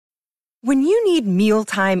When you need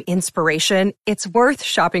mealtime inspiration, it's worth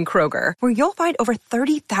shopping Kroger, where you'll find over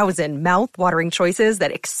 30,000 mouth-watering choices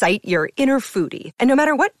that excite your inner foodie. And no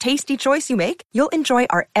matter what tasty choice you make, you'll enjoy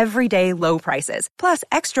our everyday low prices, plus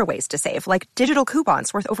extra ways to save, like digital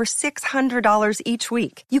coupons worth over $600 each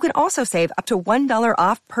week. You can also save up to $1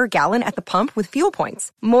 off per gallon at the pump with fuel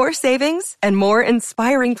points. More savings and more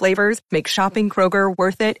inspiring flavors make shopping Kroger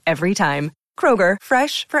worth it every time. Kroger,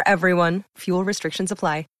 fresh for everyone. Fuel restrictions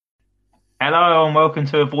apply. Hello and welcome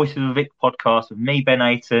to a Voices of Vic podcast with me, Ben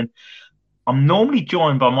Aiton. I'm normally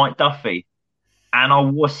joined by Mike Duffy, and I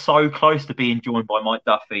was so close to being joined by Mike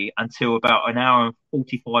Duffy until about an hour and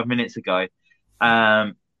 45 minutes ago.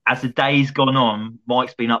 As the day's gone on,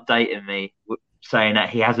 Mike's been updating me, saying that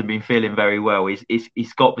he hasn't been feeling very well.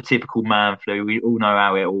 He's got the typical man flu. We all know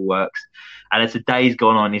how it all works. And as the day's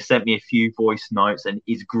gone on, he sent me a few voice notes, and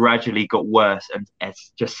he's gradually got worse, and it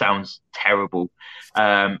just sounds terrible.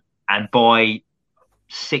 And by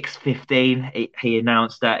 6:15, he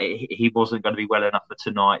announced that he wasn't going to be well enough for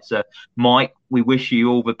tonight. So, Mike, we wish you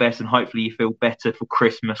all the best, and hopefully you feel better for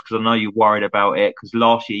Christmas, because I know you're worried about it, because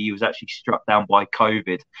last year you was actually struck down by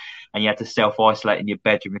COVID and you had to self-isolate in your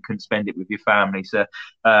bedroom and couldn't spend it with your family. So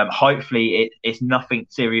hopefully it's nothing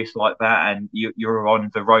serious like that, and you're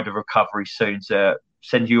on the road of recovery soon. So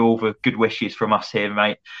send you all the good wishes from us here,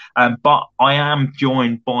 mate. But I am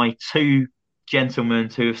joined by two gentlemen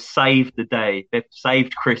who have saved the day. They've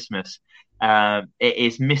saved Christmas. It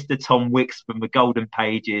is Mr. Tom Wicks from the Golden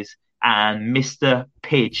Pages and Mr.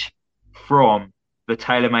 Pidge from the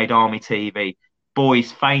TaylorMade Army TV.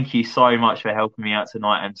 Boys, thank you so much for helping me out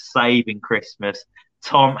tonight and saving Christmas.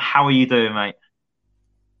 Tom, how are you doing, mate?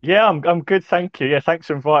 Yeah, I'm good, thank you. Yeah, thanks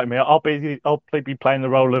for inviting me. I'll probably be playing the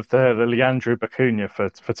role of the Leandro Bacuna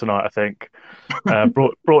for tonight, I think.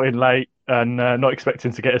 Brought in late and not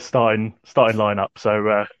expecting to get a starting lineup.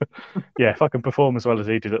 So yeah, if I can perform as well as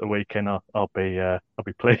he did at the weekend, I'll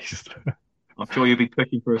be pleased. I'm sure you'll be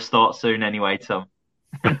pushing for a start soon anyway, Tom.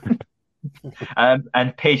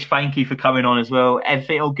 And Pidge, thank you for coming on as well.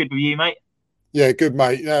 Everything all good with you, mate? Yeah, good,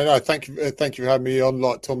 mate. No, thank you for having me on.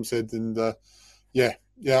 Like Tom said, and yeah,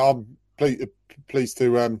 I'm pleased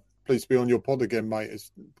to be on your pod again, mate.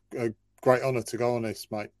 It's a great honour to go on this,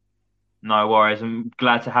 mate. No worries. I'm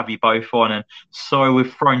glad to have you both on, and sorry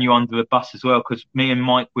we've thrown you under the bus as well, because me and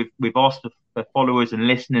Mike we've asked the followers and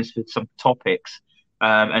listeners for some topics,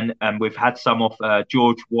 and we've had some off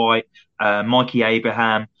George White, Mikey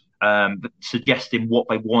Abraham, suggesting what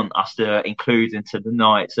they want us to include into the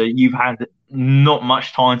night. So you've had not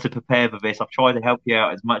much time to prepare for this. I've tried to help you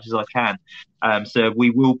out as much as I can. So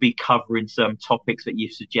we will be covering some topics that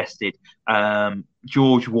you've suggested.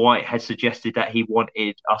 George White has suggested that he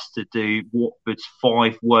wanted us to do Watford's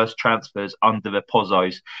 5 worst transfers under the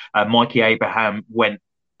Pozzos. Mikey Abraham went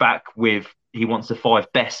back with he wants the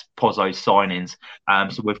 5 best Pozzos signings.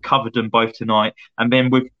 So we've covered them both tonight. And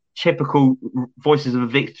then with typical Voices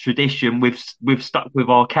of Vic tradition, we've stuck with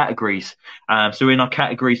our categories. So in our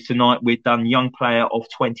categories tonight, we've done Young Player of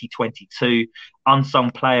 2022,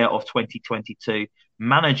 Unsung Player of 2022,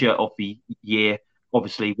 Manager of the Year.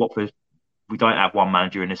 Obviously, Watford, we don't have one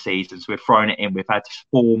manager in a season, so we're throwing it in. We've had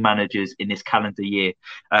 4 managers in this calendar year.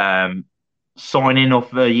 Signing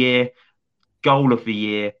of the year, Goal of the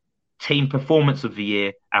year, Team Performance of the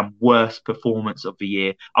Year, and Worst Performance of the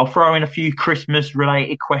Year. I'll throw in a few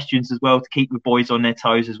Christmas-related questions as well to keep the boys on their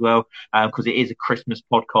toes as well, because it is a Christmas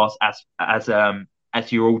podcast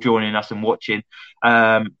as you're all joining us and watching.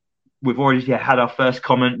 We've already had our first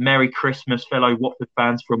comment. Merry Christmas, fellow Watford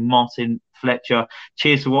fans, from Martin Fletcher.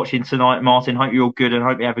 Cheers for watching tonight, Martin. Hope you're all good and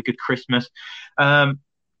hope you have a good Christmas.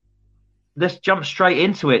 Let's jump straight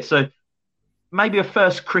into it. So maybe a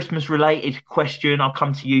first Christmas-related question. I'll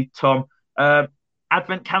come to you, Tom.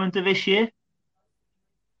 Advent calendar this year?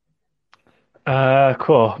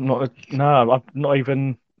 Cool. I'm not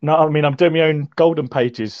even. No, I mean, I'm doing my own Golden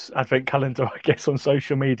Pages Advent calendar, I guess, on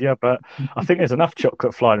social media, but I think there's enough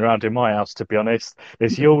chocolate flying around in my house, to be honest.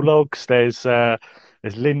 There's Yule logs, there's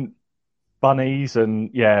lint bunnies, and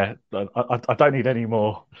yeah, I don't need any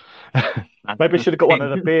more. Maybe I should have got one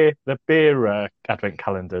of the beer Advent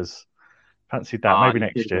calendars. Fancied that. Maybe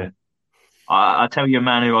next year. I tell you a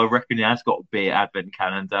man who I reckon has got a beer Advent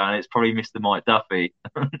calendar, and it's probably Mr. Mike Duffy.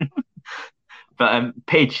 But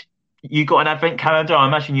Pidge, you got an Advent calendar? I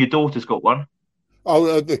imagine your daughter's got one.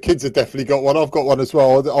 Oh, the kids have definitely got one. I've got one as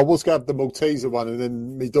well. I was going to have the Malteser one, and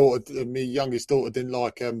then my youngest daughter didn't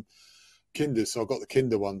like Kinder, so I got the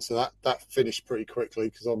Kinder one. So that finished pretty quickly,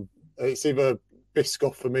 because it's either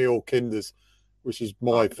Biscoff for me or Kinders, which is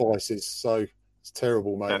my vices. So It's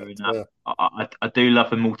terrible, mate. I do love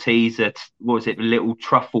the Malteser. What was it? The little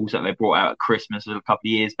truffles that they brought out at Christmas a couple of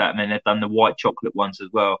years back, and then they've done the white chocolate ones as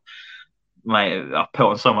well. Mate, I put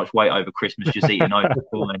on so much weight over Christmas just eating over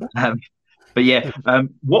the But yeah,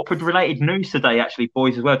 Watford-related news today, actually,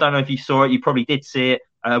 boys, as well. I don't know if you saw it. You probably did see it.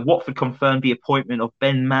 Watford confirmed the appointment of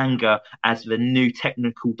Ben Manga as the new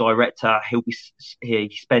technical director.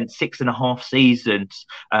 He spent 6.5 seasons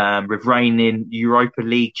with reigning Europa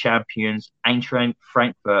League champions Eintracht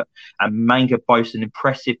Frankfurt, and Manga boasts an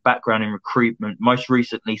impressive background in recruitment, most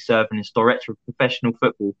recently serving as director of professional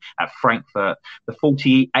football at Frankfurt. The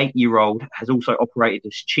 48-year-old has also operated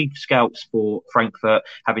as chief scouts for Frankfurt,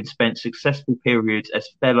 having spent successful periods as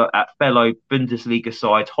fellow Bundesliga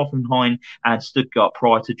sides Hoffenheim and Stuttgart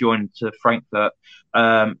prior to joining to Frankfurt.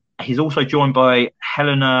 He's also joined by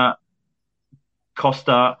Helena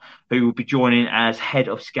Costa, who will be joining as head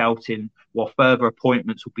of scouting, while further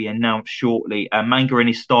appointments will be announced shortly. Manga and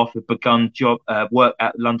his staff have begun work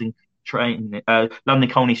at London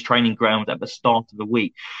Colney's training ground at the start of the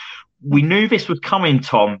week. We knew this was coming,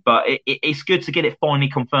 Tom, but it's good to get it finally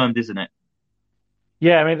confirmed, isn't it?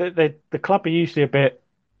 Yeah, I mean, the club are usually a bit,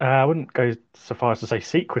 I wouldn't go so far as to say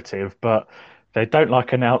secretive, but they don't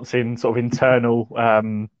like announcing sort of internal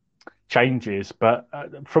changes. But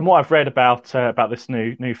from what I've read about this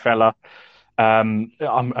new fella, I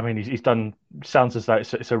mean, he's done. Sounds as though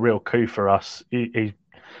it's a real coup for us. He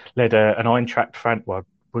led an Eintracht Frankfurt,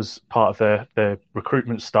 was part of the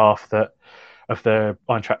recruitment staff of the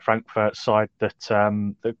Eintracht Frankfurt side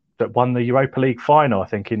that won the Europa League final. I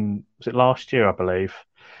think was it last year, I believe.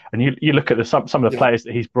 And you look at some of the players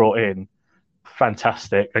that he's brought in.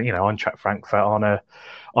 Fantastic, and Eintracht Frankfurt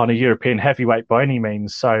on a European heavyweight by any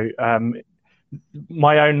means. So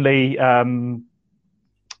my only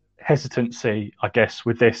hesitancy, I guess,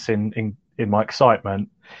 with this in my excitement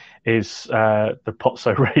is the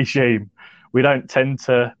Pozzo regime. We don't tend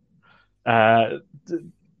to.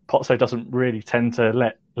 Pozzo doesn't really tend to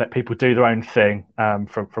let people do their own thing,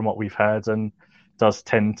 from what we've heard, and does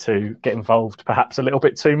tend to get involved perhaps a little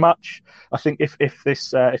bit too much. I think if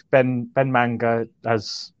Ben Manga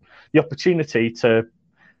has the opportunity to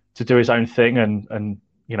do his own thing and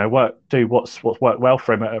do what's worked well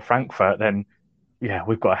for him at Frankfurt, then yeah,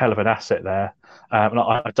 we've got a hell of an asset there. And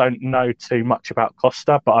I don't know too much about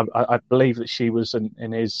Costa, but I believe that she was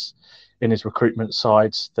in his recruitment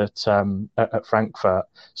sides that at Frankfurt.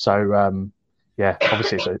 So yeah,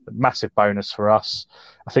 obviously it's a massive bonus for us.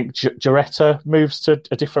 I think Gioretta moves to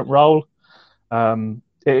a different role.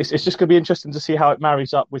 It's just going to be interesting to see how it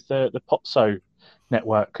marries up with the Pozzo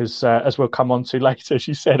network, because as we'll come on to later, as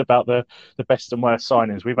you said about the best and worst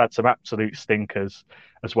signings, we've had some absolute stinkers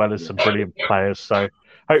as well as some brilliant players. So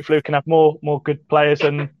hopefully we can have more good players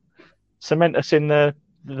and cement us in the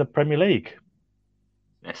Premier League.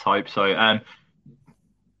 Let's hope so.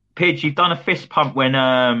 Pidge, you've done a fist pump when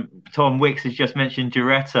Tom Wicks has just mentioned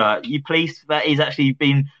Gioretta. Are you pleased that he's actually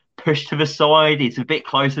been pushed to the side? He's a bit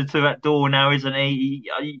closer to that door now, isn't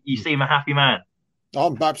he? You seem a happy man.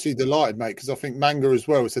 I'm absolutely delighted, mate, because I think Manga as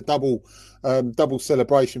well. It's a double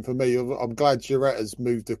celebration for me. I'm glad Giorgetta's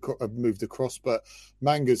moved across, but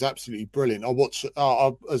Manga's absolutely brilliant. I watch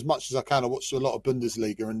as much as I can. I watch a lot of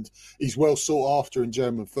Bundesliga, and he's well sought after in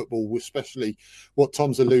German football, especially what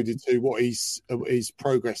Tom's alluded to, what his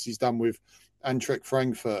progress he's done with Eintracht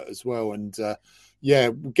Frankfurt as well, and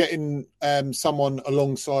getting someone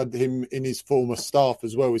alongside him in his former staff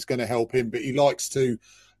as well is going to help him. But he likes to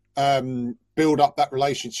build up that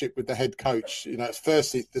relationship with the head coach.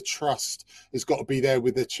 Firstly, the trust has got to be there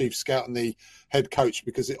with the chief scout and the head coach,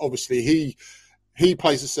 because obviously he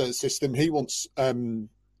plays a certain system. He wants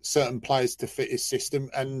certain players to fit his system,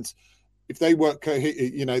 and if they work,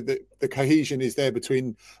 the cohesion is there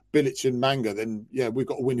between Bilic and Manga, then yeah, we've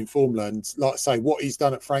got a winning formula. And like I say, what he's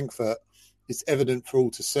done at Frankfurt is evident for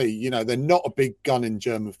all to see. They're not a big gun in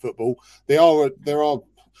German football. There are.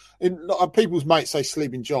 People's mates say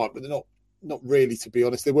sleeping giant, but they're not really, to be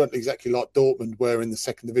honest. They weren't exactly like Dortmund were in the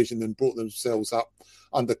second division and brought themselves up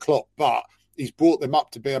under Klopp, but he's brought them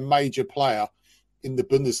up to be a major player in the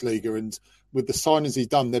Bundesliga. And with the signings he's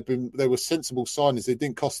done, they were sensible signings. They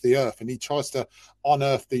didn't cost the earth, and he tries to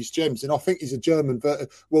unearth these gems. And I think he's a German,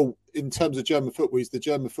 in terms of German football, he's the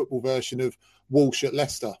German football version of Walsh at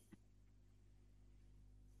Leicester.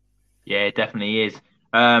 Yeah, it definitely is.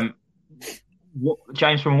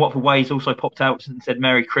 James from Watford Ways also popped out and said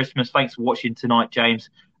Merry Christmas. Thanks for watching tonight, James.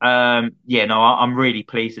 I'm really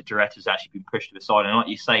pleased that Giorgetta's actually been pushed to the side, and like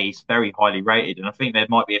you say, he's very highly rated, and I think there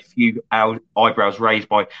might be a few eyebrows raised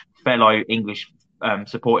by fellow English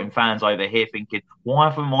supporting fans over here thinking, why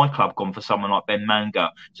haven't my club gone for someone like Ben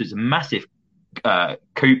Manga? So it's a massive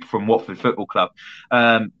Coop from Watford Football Club.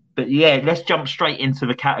 But yeah, let's jump straight into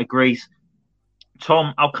the categories.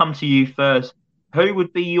 Tom, I'll come to you first. Who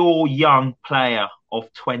would be your young player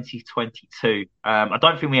of 2022? I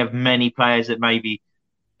don't think we have many players that maybe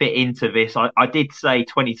fit into this. I did say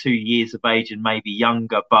 22 years of age and maybe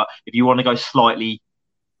younger, but if you want to go slightly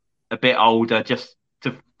a bit older just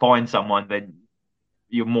to find someone, then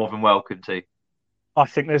you're more than welcome to. I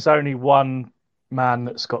think there's only one man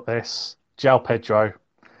that's got this, João Pedro.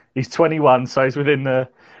 He's 21, so he's within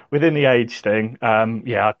the age thing.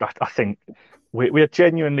 I think we're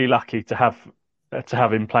genuinely lucky to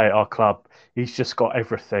have him play at our club. He's just got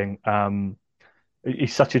everything.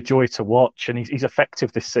 He's such a joy to watch, and he's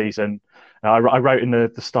effective this season. I wrote in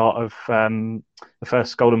the start of the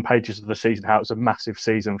first golden pages of the season how it was a massive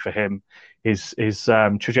season for him. His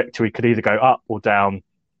trajectory could either go up or down,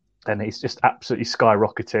 and he's just absolutely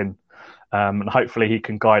skyrocketing. And hopefully he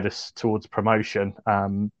can guide us towards promotion.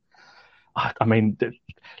 I mean,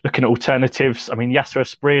 looking at alternatives, I mean, Yasser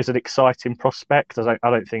Asprey is an exciting prospect. I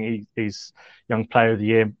don't think he's Young Player of the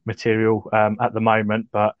Year material at the moment,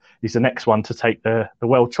 but he's the next one to take the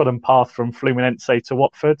well-trodden path from Fluminense to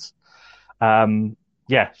Watford. So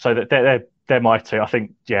they're my two. I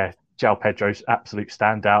think, João Pedro's absolute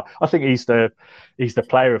standout. I think he's the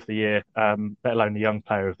Player of the Year, let alone the Young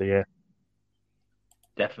Player of the Year.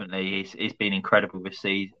 Definitely, he's been incredible this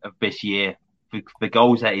year. The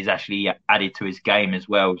goals that he's actually added to his game as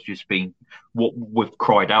well has just been what we've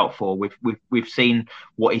cried out for. We've seen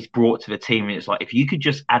what he's brought to the team, and it's like, if you could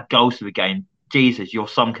just add goals to the game, Jesus, you're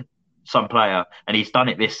some player, and he's done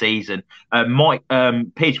it this season. Mike,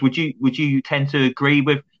 Pidge, would you tend to agree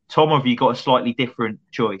with Tom, or have you got a slightly different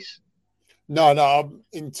choice? No.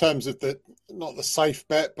 In terms of not the safe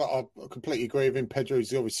bet, but I completely agree with him.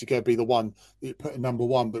 Pedro's obviously going to be the one that you put at number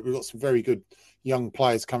one, but we've got some very good young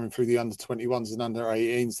players coming through the under 21s and under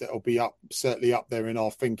 18s that will be certainly up there in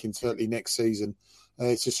our thinking, certainly next season.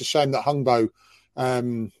 It's just a shame that Hungbo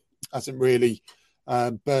hasn't really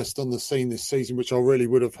burst on the scene this season, which I really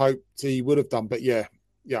would have hoped he would have done. But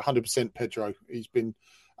 100% Pedro. He's been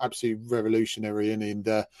absolutely revolutionary,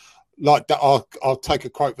 and like that, I'll take a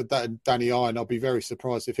quote for Danny Iron. I'll be very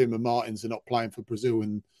surprised if him and Martins are not playing for Brazil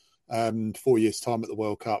in 4 years' time at the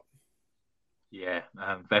World Cup. Yeah,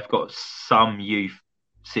 they've got some youth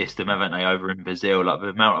system, haven't they, over in Brazil? Like the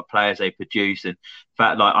amount of players they produce, and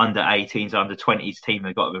that like under 18s, under 20s team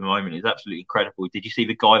they've got at the moment is absolutely incredible. Did you see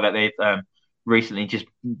the guy that they've recently just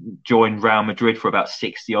joined Real Madrid for about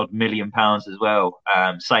 60 odd million pounds as well?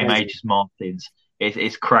 Same age as Martins.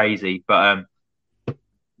 It's crazy, but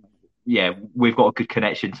we've got a good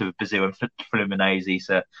connection to Brazil and Fluminense,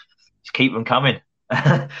 so just keep them coming.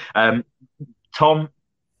 Tom,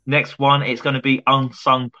 next one, it's going to be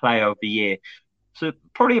Unsung Player of the Year. So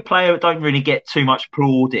probably a player that don't really get too much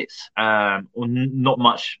plaudits or not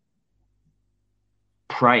much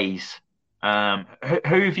praise. Who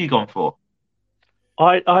have you gone for?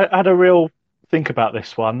 I had a real think about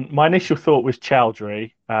this one. My initial thought was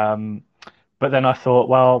Chowdhury, but then I thought,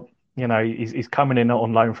 well, he's coming in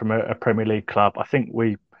on loan from a Premier League club. I think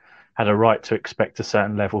we had a right to expect a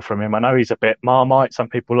certain level from him. I know he's a bit Marmite. Some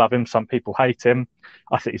people love him, some people hate him.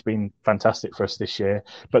 I think he's been fantastic for us this year.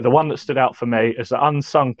 But the one that stood out for me as the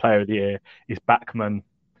Unsung Player of the Year is Bachmann.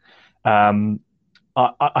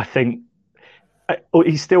 I think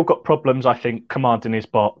he's still got problems, I think, commanding his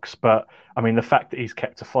box. But, I mean, the fact that he's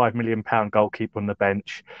kept a £5 million goalkeeper on the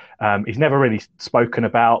bench, he's never really spoken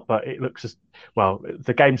about, but it looks as, well,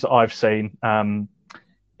 the games that I've seen,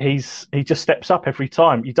 he just steps up every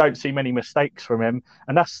time. You don't see many mistakes from him.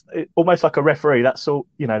 And that's almost like a referee. That's all,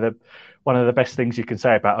 one of the best things you can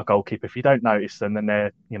say about a goalkeeper. If you don't notice them, then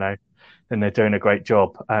they're doing a great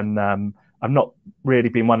job. And I've not really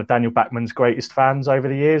been one of Daniel Bachmann's greatest fans over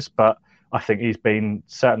the years, but I think he's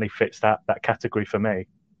certainly fits that category for me.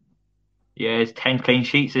 Yeah, it's 10 clean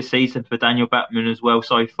sheets this season for Daniel Bachmann as well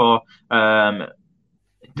so far.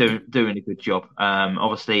 Doing a good job.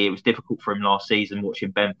 Obviously, it was difficult for him last season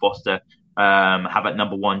watching Ben Foster have that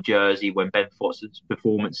number one jersey when Ben Foster's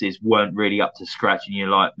performances weren't really up to scratch. And you're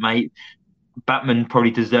like, mate, Bachmann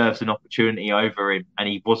probably deserves an opportunity over him, and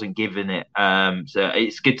he wasn't given it. So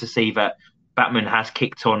it's good to see that Bachmann has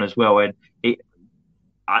kicked on as well. And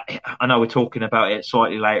I know we're talking about it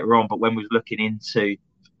slightly later on, but when we were looking into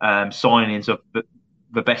signings of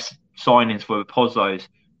the best signings for the Pozzos,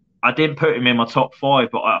 I didn't put him in my top 5,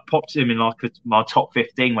 but I popped him in my top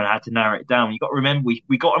 15 when I had to narrow it down. You got to remember,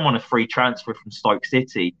 we got him on a free transfer from Stoke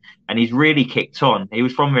City, and he's really kicked on. He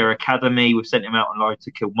was from their academy. We sent him out on loan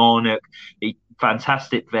to Kilmarnock. He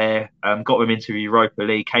fantastic there. Got him into the Europa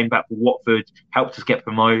League. Came back for Watford. Helped us get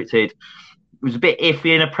promoted. was a bit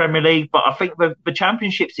iffy in the Premier League, but I think the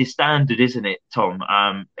Championship's his standard, isn't it, Tom?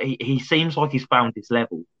 He seems like he's found his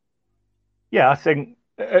level. Yeah, I think,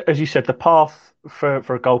 as you said, the path for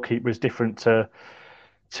a goalkeeper is different to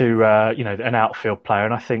an outfield player,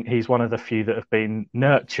 and I think he's one of the few that have been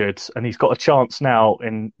nurtured, and he's got a chance now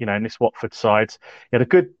in this Watford side. He had a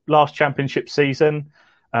good last Championship season,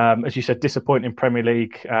 as you said, disappointing Premier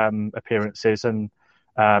League appearances, and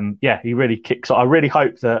he really kicks. I really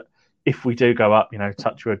hope that if we do go up,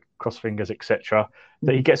 touch wood, cross fingers, etc.,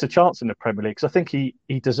 that he gets a chance in the Premier League, because I think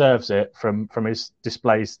he deserves it from his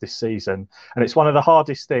displays this season, and it's one of the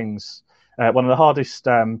hardest things, one of the hardest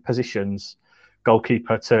positions,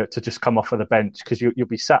 goalkeeper, to just come off of the bench, because you'll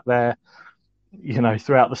be sat there,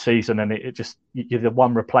 throughout the season, and you're the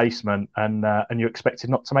one replacement, and you're expected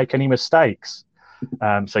not to make any mistakes.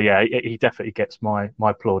 He definitely gets my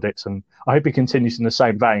plaudits, and I hope he continues in the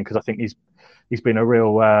same vein, because I think he's been a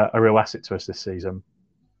real asset to us this season.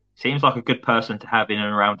 Seems like a good person to have in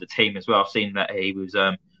and around the team as well. I've seen that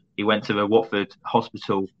he went to the Watford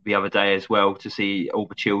hospital the other day as well to see all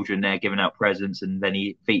the children there giving out presents, and then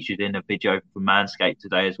he featured in a video for Manscaped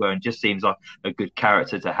today as well, and just seems like a good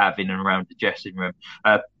character to have in and around the dressing room.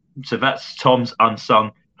 So that's Tom's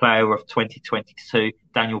unsung player of 2022,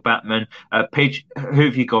 Daniel Batman. Pidge, who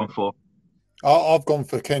have you gone for? I've gone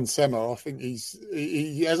for Ken Sema. I think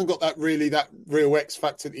he hasn't got that real X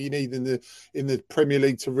factor that you need in the Premier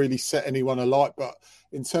League to really set anyone alight. But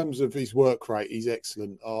in terms of his work rate, he's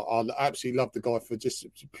excellent. I absolutely love the guy for just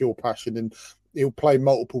pure passion, and he'll play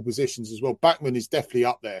multiple positions as well. Bachmann is definitely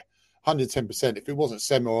up there, 110%. If it wasn't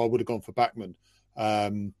Sema, I would have gone for Bachmann.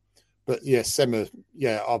 But yeah, Sema,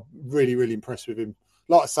 I'm really, really impressed with him.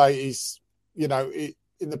 Like I say, he's in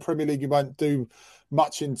the Premier League, you won't do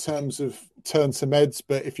much in terms of turn to meds,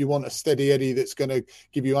 but if you want a steady Eddie that's going to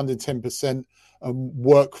give you 110%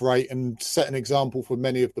 work rate and set an example for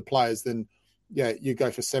many of the players, then you go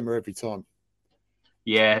for Sema every time.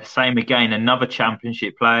 Yeah, same again. Another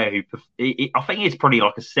Championship player who I think he's probably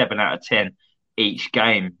like a 7 out of 10 each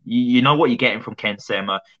game. You know what you're getting from Ken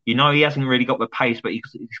Sema. He hasn't really got the pace, but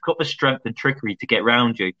he's got the strength and trickery to get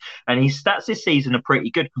round you. And his stats this season are pretty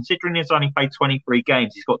good, considering he's only played 23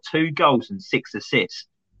 games. He's got 2 goals and 6 assists.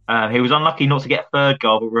 He was unlucky not to get a third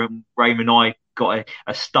goal, but Raymond and I got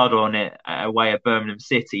a stud on it away at Birmingham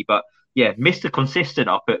City. But yeah, Mr. Consistent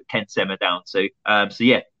I put Ken Sema down to.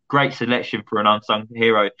 Great selection for an unsung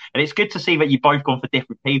hero. And it's good to see that you've both gone for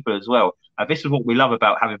different people as well. This is what we love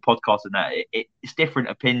about having podcasts and that. It's different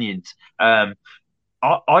opinions. I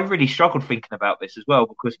really struggled thinking about this as well,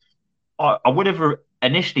 because I would have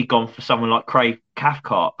initially gone for someone like Craig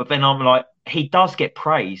Cathcart, but then I'm like, he does get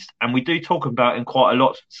praised, and we do talk about him quite a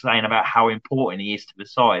lot, saying about how important he is to the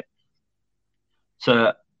side.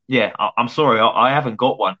 So, yeah, I'm sorry, I haven't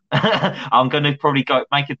got one. I'm going to probably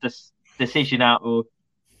make a decision out of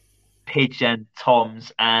Pidge and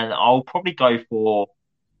Tom's, and I'll probably go for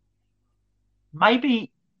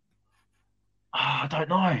maybe, I don't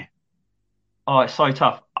know. Oh, it's so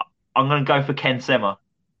tough. I'm going to go for Ken Sema.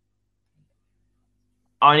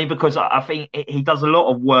 Only because I think he does a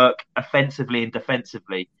lot of work offensively and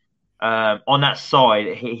defensively on that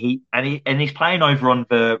side. He's playing over on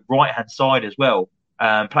the right hand side as well,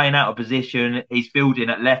 playing out of position. He's fielding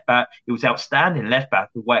at left back. He was outstanding left back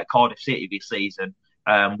away at Cardiff City this season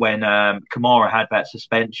when Kamara had that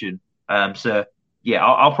suspension. I'll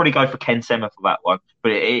probably go for Ken Sema for that one.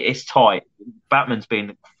 But it's tight. Batman's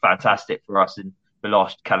been fantastic for us in the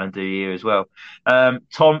last calendar year as well.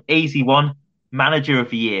 Tom, easy one. Manager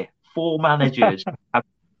of the year. 4 managers have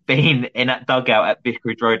been in that dugout at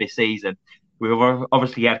Vicarage Road this season. We've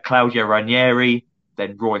obviously had Claudio Ranieri,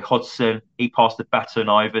 then Roy Hodgson. He passed the baton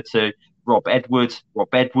over to Rob Edwards. Rob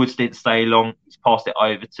Edwards didn't stay long. He's passed it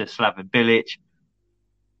over to Slaven Bilic.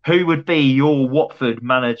 Who would be your Watford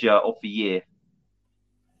manager of the year?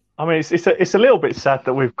 I mean, it's a little bit sad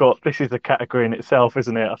that we've got, this is a category in itself,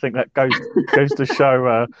 isn't it? I think that goes to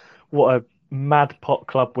show what a mad pot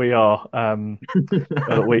club we are,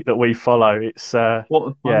 that we follow. It's what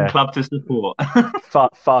a fun club to support.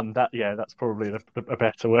 fun. That's probably a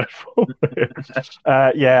better word for it.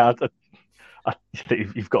 I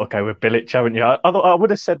think you've got to go with Bilic, haven't you? I would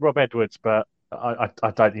have said Rob Edwards, but I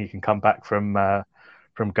don't think he can come back from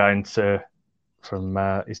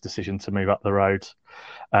his decision to move up the road.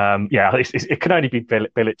 It can only be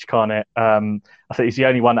Bilic, can't it? I think he's the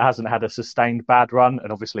only one that hasn't had a sustained bad run,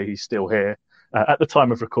 and obviously he's still here at the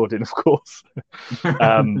time of recording, of course.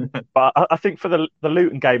 But I think for the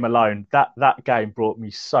Luton game alone, that game brought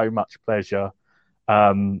me so much pleasure.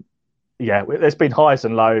 There's been highs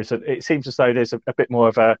and lows, and it seems as though there's a bit more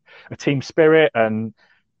of a team spirit, and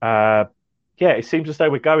it seems as though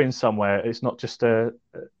we're going somewhere. It's not just a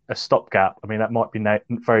stopgap. I mean, that might be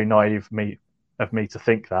very naive of me to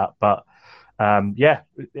think that, but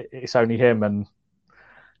it's only him, and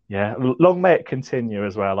long may it continue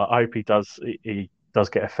as well. I hope he does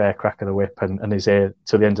get a fair crack of the whip and is here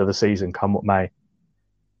till the end of the season, come what may.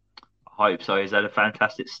 I hope so. He's had a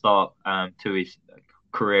fantastic start to his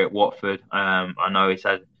career at Watford. I know he's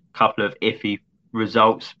had a couple of iffy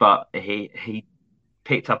results, but he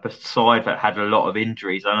picked up a side that had a lot of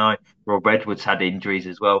injuries. I know Rob Edwards had injuries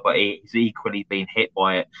as well, but he's equally been hit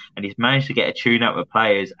by it, and he's managed to get a tune-up with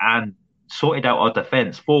players and sorted out our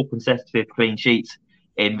defence. 4 consecutive clean sheets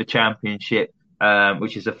in the Championship,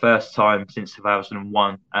 which is the first time since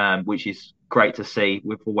 2001, which is great to see.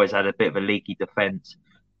 We've always had a bit of a leaky defence.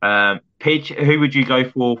 Pidge, who would you go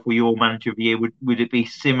for your manager of the year? Would it be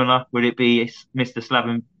similar? Would it be Mr.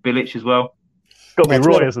 Slaven Bilic as well? Got to be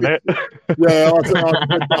Roy, isn't it? Yeah,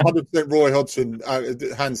 100% Roy Hodgson,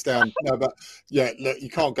 hands down. No, but look, you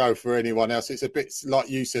can't go for anyone else. It's a bit, like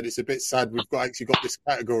you said, it's a bit sad we've actually got this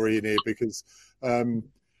category in here because,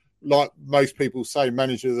 like most people say,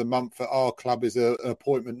 manager of the month at our club is an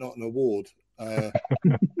appointment, not an award.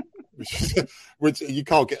 Which you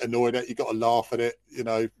can't get annoyed at. You got to laugh at it,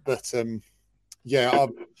 But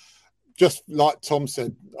just like Tom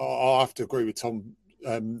said, I have to agree with Tom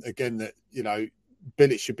again that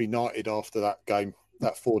Bilic should be knighted after that game,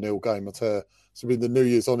 that 4-0 game. I tell you, it's been the New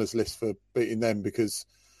Year's honours list for beating them because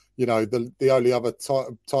the only other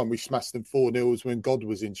time we smashed them 4-0 was when God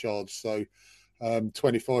was in charge. So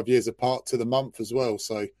 25 years apart to the month as well.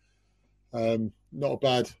 So. Not a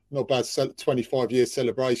bad 25-year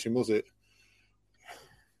celebration, was it?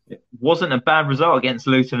 It wasn't a bad result against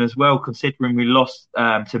Luton as well, considering we lost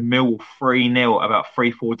to Millwall 3-0 about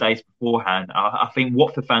 3-4 days beforehand. I think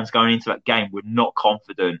Watford fans going into that game were not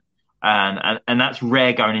confident, and that's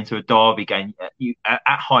rare going into a derby game.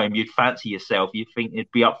 At home, you'd fancy yourself, you'd think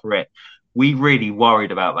you'd be up for it. We really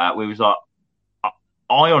worried about that. We was like,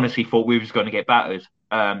 I honestly thought we was going to get battered.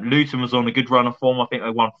 Luton was on a good run of form. I think they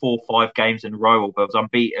won 4 or 5 games in a row, but was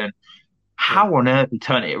unbeaten. How on earth he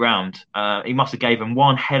turned it around? He must have gave them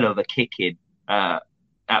one hell of a kicking at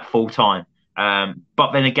full time.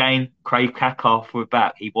 But then again, Craig Cackcraft were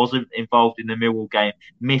back. He wasn't involved in the Millwall game.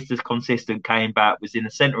 Mr. Consistent came back, was in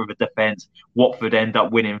the centre of the defence. Watford end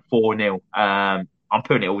up winning 4-0. I'm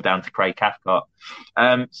putting it all down to Craig Cathcart.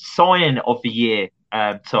 Signing of the year,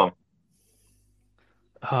 Tom.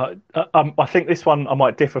 I think this one I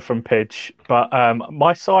might differ from Pidge, but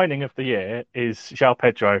my signing of the year is João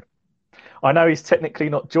Pedro. I know he's technically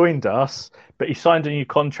not joined us, but he signed a new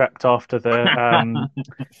contract after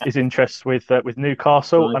his interest with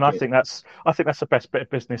Newcastle, and I think that's the best bit of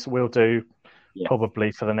business we'll do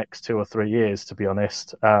probably for the next 2 or 3 years. To be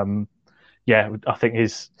honest, I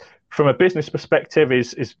think from a business perspective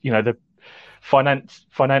is the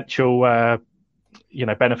financial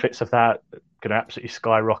benefits of that going to absolutely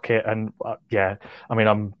skyrocket, and I mean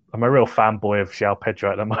I'm a real fanboy of João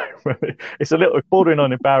Pedro at the moment. It's a little bordering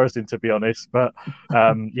on embarrassing, to be honest, but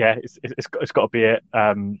it's got to be it.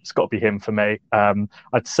 It's got to be him for me.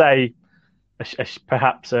 I'd say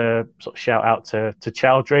perhaps a sort of shout out to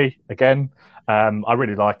Chowdhury again. I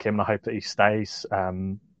really like him, and I hope that he stays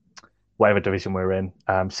whatever division we're in.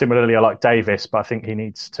 Similarly, I like Davis, but I think he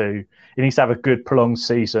needs to have a good prolonged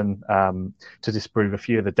season to disprove a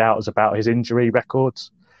few of the doubters about his injury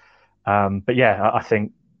records. I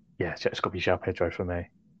think it's got to be João Pedro for me.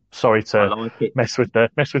 Sorry to mess with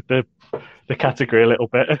the category a little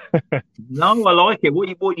bit. No, I like it.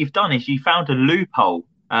 What you've done is you found a loophole.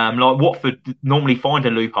 Like Watford normally find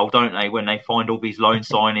a loophole, don't they? When they find all these loan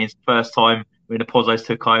signings. First time when the Pozzos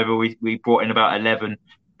took over, we brought in about 11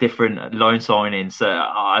 different loan signings.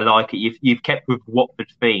 I like it. You've kept with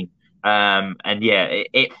Watford theme.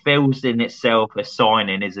 It feels in itself a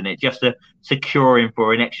signing, isn't it? Just to secure him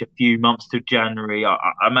for an extra few months to January. I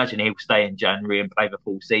imagine he'll stay in January and play the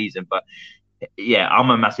full season. But I'm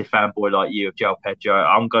a massive fanboy like you of João Pedro.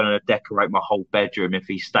 I'm going to decorate my whole bedroom if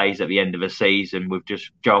he stays at the end of the season with just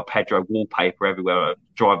João Pedro wallpaper everywhere.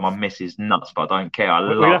 Drive my missus nuts, but I don't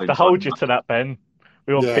care. We have to hold you to that, Ben.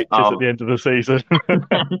 We want pictures at the end of the season.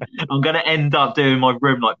 I'm going to end up doing my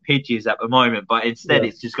room like Pidge's at the moment, but instead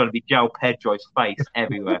it's just going to be João Pedro's face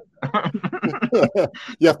everywhere.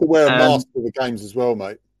 You have to wear a mask for the games as well,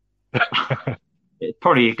 mate. It's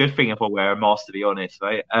probably a good thing if I wear a mask, to be honest,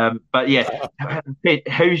 mate.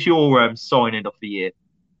 Who's your signing of the year?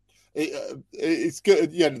 it's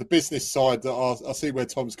good. Yeah, the business side, I see where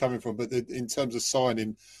Tom's coming from, but in terms of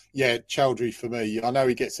signing, yeah, Chowdhury for me. I know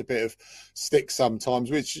he gets a bit of stick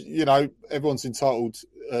sometimes, which everyone's entitled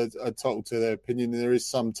to their opinion. There is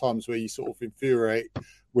some times where you sort of infuriate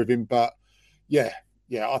with him, but yeah,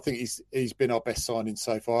 I think he's been our best signing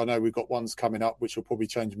so far. I know we've got ones coming up which will probably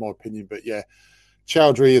change my opinion, but yeah,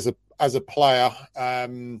 Chowdhury as a player.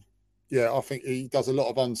 Yeah, I think he does a lot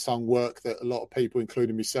of unsung work that a lot of people,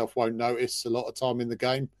 including myself, won't notice a lot of time in the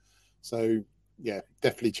game. So, yeah,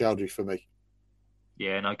 definitely Chowdhury for me.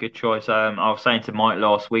 Yeah, no, good choice. I was saying to Mike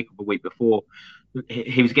last week or the week before,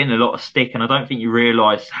 he was getting a lot of stick, and I don't think you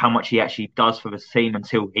realise how much he actually does for the team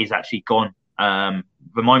until he's actually gone. The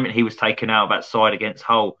moment he was taken out of that side against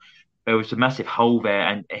Hull, there was a massive hole there,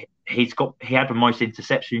 and he had the most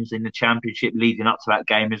interceptions in the Championship leading up to that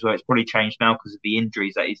game as well. It's probably changed now because of the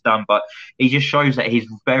injuries that he's done, but he just shows that he's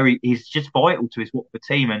just vital to his Watford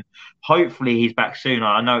team, and hopefully he's back soon.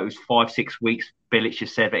 I know it was 5-6 weeks Bilic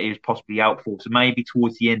just said that he was possibly out for, so maybe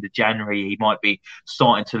towards the end of January he might be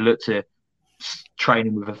starting to look to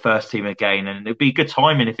training with the first team again, and it'd be good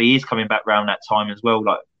timing if he is coming back round that time as well,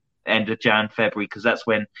 like end of Jan, February, because that's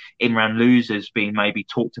when Imran Luzer's been maybe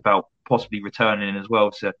talked about possibly returning as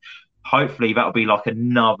well. So hopefully that'll be like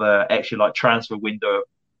another extra like transfer window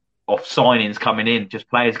of signings coming in, just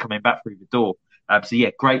players coming back through the door. So yeah,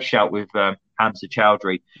 great shout with Hamza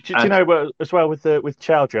Chowdhury. Do you know as well with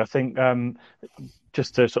Chowdhury? I think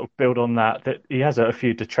just to sort of build on that he has a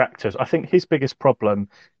few detractors. I think his biggest problem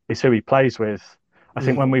is who he plays with. I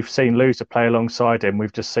think when we've seen Luzer play alongside him,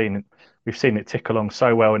 we've seen it tick along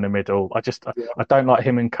so well in the middle. I don't like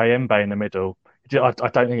him and Kayembe in the middle. I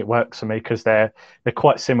don't think it works for me because they're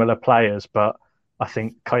quite similar players, but I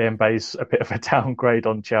think Kayembe's a bit of a downgrade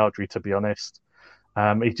on Chowdhury, to be honest.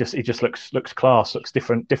 He just looks class, looks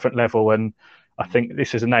different level, and I think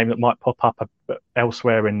this is a name that might pop up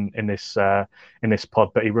elsewhere in this pod.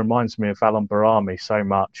 But he reminds me of Valon Barami so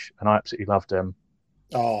much, and I absolutely loved him.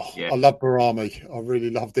 Oh, yeah. I love Barami. I really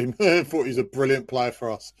loved him. I thought he was a brilliant player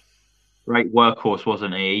for us. Great workhorse,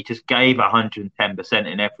 wasn't he? He just gave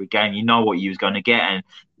 110% in every game. You know what he was going to get, and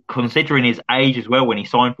considering his age as well, when he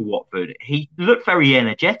signed for Watford, he looked very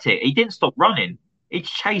energetic. He didn't stop running. He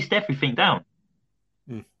chased everything down.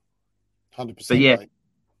 100%. But yeah,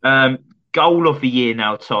 goal of the year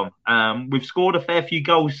now, Tom. We've scored a fair few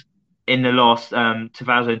goals in the last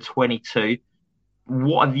 2022.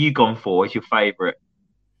 What have you gone for as your favourite?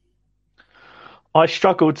 I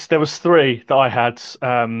struggled. There was 3 that I had.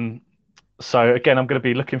 So again, I'm going to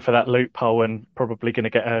be looking for that loophole and probably going to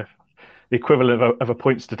get the equivalent of a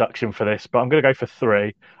points deduction for this. But I'm going to go for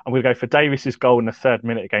 3. I'm going to go for Davis's goal in the 3rd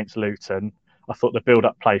minute against Luton. I thought the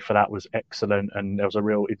build-up play for that was excellent, and there was a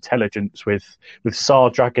real intelligence with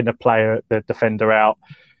Sarr dragging the defender out,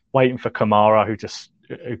 waiting for Kamara,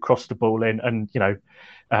 who crossed the ball in, and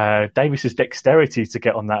Davis's dexterity to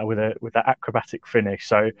get on that with that acrobatic finish.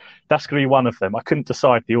 So that's going to be one of them. I couldn't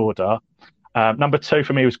decide the order. Number 2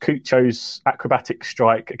 for me was Cucho's acrobatic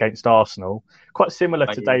strike against Arsenal, quite similar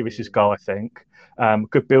to Davis's goal, I think.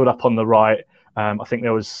 Good build-up on the right. I think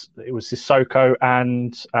it was Sissoko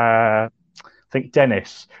and I think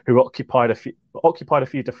Dennis, who occupied a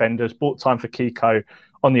few defenders, bought time for Kiko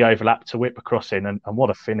on the overlap to whip a cross in, and what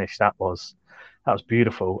a finish that was. That was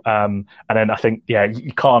beautiful. And then I think,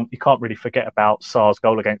 you can't really forget about Sarr's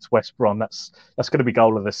goal against West Brom. That's going to be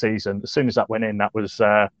goal of the season. As soon as that went in, that's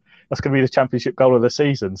going to be the Championship goal of the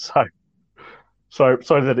season. So sorry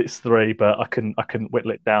that it's 3, but I couldn't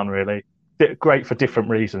whittle it down really. Great for different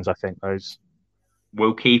reasons, I think those.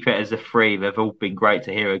 We'll keep it as a 3. They've all been great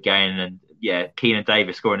to hear again, and yeah, Keenan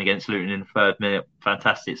Davis scoring against Luton in the 3rd minute,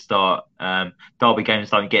 fantastic start. Derby games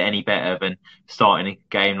don't get any better than starting a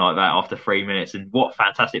game like that after 3 minutes, and what a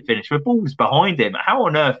fantastic finish. The ball was behind him. How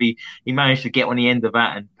on earth he managed to get on the end of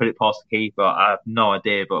that and put it past the keeper, I have no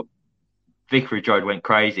idea, but Vicarage Road went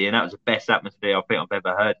crazy, and that was the best atmosphere I think I've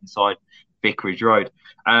ever heard inside Vicarage Road.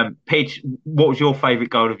 Pidge, what was your favourite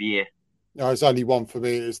goal of the year? No, there's only one for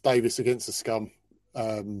me. It was Davis against the Scum.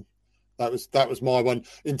 That was my one.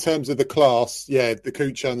 In terms of the class, yeah, the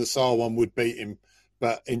Cucho and the Sarr one would beat him.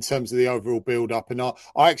 But in terms of the overall build-up, and I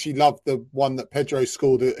actually loved the one that Pedro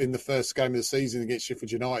scored in the first game of the season against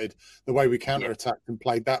Sheffield United, the way we counter-attacked and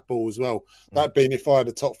played that ball as well. That being, if I had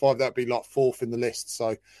a top 5, that'd be like 4th in the list.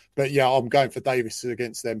 So, but yeah, I'm going for Davis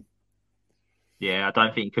against them. Yeah, I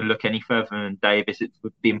don't think you can look any further than Davis. It's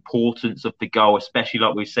with the importance of the goal, especially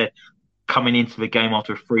like we said, coming into the game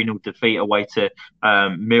after a 3-0 defeat away to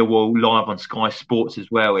Millwall, live on Sky Sports as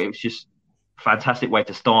well. It was just a fantastic way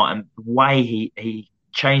to start, and the way he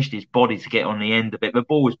changed his body to get on the end of it. The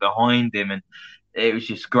ball was behind him, and it was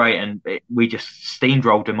just great, and we just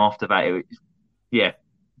steamrolled them after that. Yeah,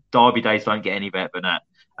 Derby days don't get any better than that.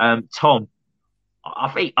 Tom, I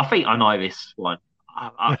think I know this one.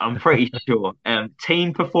 I'm pretty sure.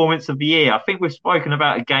 Team performance of the year. I think we've spoken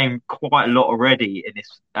about a game quite a lot already in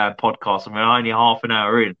this podcast, and we're only half an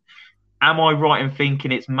hour in. Am I right in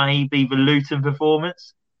thinking it's maybe the Luton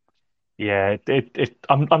performance? Yeah,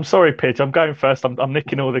 I'm sorry, Pidge. I'm going first. I'm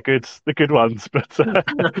nicking all the good ones, but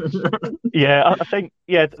yeah, I think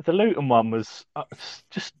the Luton one was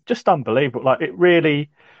just unbelievable. Like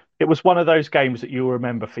it was one of those games that you'll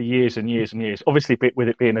remember for years and years and years. Obviously, with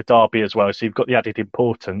it being a derby as well, so you've got the added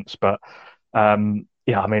importance. But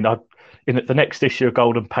yeah, I mean, in the next issue of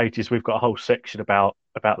Golden Pages, we've got a whole section about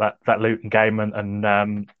that Luton game and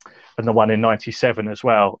the one in '97 as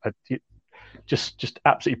well. Just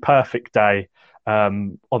absolutely perfect day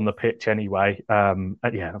on the pitch anyway. And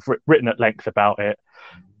yeah, I've written at length about it.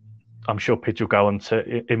 I'm sure Pidge will go on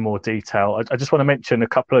to in more detail. I just want to mention a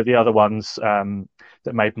couple of the other ones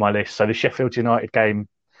that made my list. So the Sheffield United game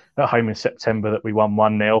at home in September that we won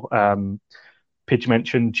 1-0. Pidge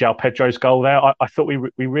mentioned João Pedro's goal there. I thought we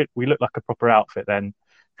looked like a proper outfit then.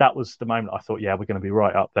 That was the moment I thought, yeah, we're going to be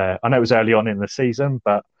right up there. I know it was early on in the season,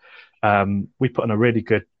 but we put on a really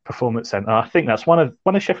good performance then. And I think that's one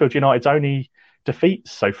of Sheffield United's only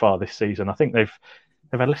defeats so far this season. I think they've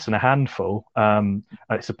had less than a handful. And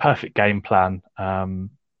it's a perfect game plan.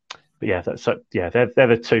 But yeah, they're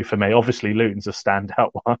the two for me. Obviously, Luton's a standout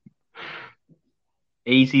one.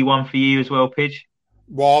 Easy one for you as well, Pidge.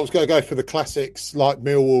 Well, I was going to go for the classics like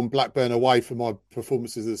Millwall and Blackburn away for my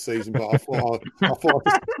performances of the season, but I thought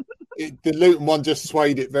the Luton one just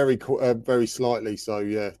swayed it very slightly. So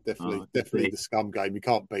yeah, definitely the Scum game. You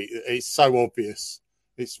can't beat it. It's so obvious.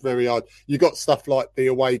 It's very hard. You got stuff like the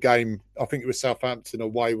away game. I think it was Southampton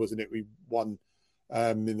away, wasn't it? We won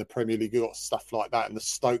in the Premier League. You got stuff like that, and the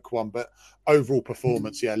Stoke one. But overall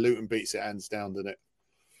performance, yeah, Luton beats it hands down, doesn't it?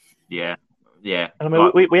 Yeah. Yeah, and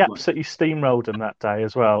I mean, we absolutely steamrolled them that day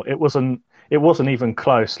as well. It wasn't even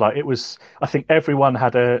close. Like it was, I think everyone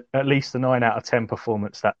had at least a 9 out of 10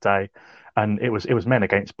 performance that day, and it was men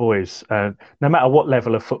against boys. No matter what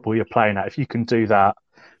level of football you're playing at, if you can do that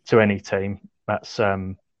to any team, that's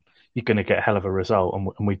you're going to get a hell of a result,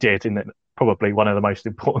 and we did in probably one of the most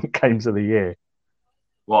important games of the year.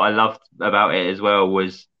 What I loved about it as well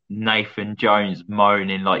was Nathan Jones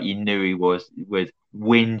moaning like you knew he was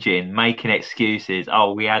whinging, making excuses.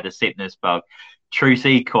 Oh, we had a sickness bug. Truce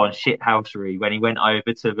Econ shithousery when he went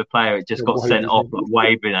over to the player, it just got sent off, like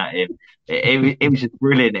waving at him. It was just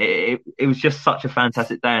brilliant. It was just such a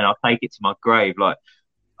fantastic day, and I'll take it to my grave. Like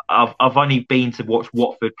I've only been to watch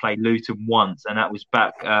Watford play Luton once, and that was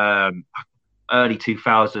back early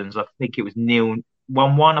 2000s. I think it was 1-1.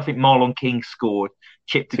 I think Marlon King scored,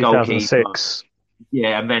 chipped the goalkeeper. 2006.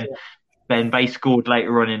 Yeah, and then they scored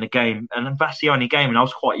later on in the game, and that's the only game. And I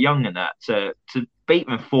was quite young in that to beat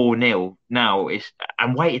them 4-0 now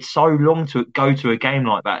and waited so long to go to a game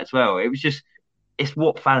like that as well. It was just it's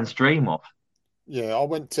what fans dream of. Yeah, I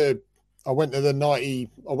went to the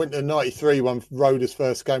 93 one, Roda's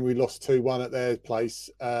first game. We lost 2-1 at their place.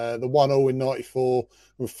 The 1-0 in 94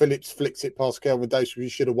 when Phillips flicked it past Kelvin Davis, we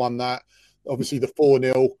should have won that. Obviously the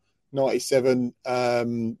 4-0. 97,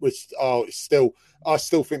 which I still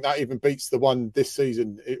think that even beats the one this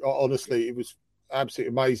season. Honestly, it was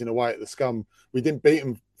absolutely amazing away at the Scum. We didn't beat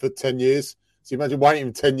them for 10 years. So imagine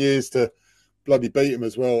waiting 10 years to bloody beat them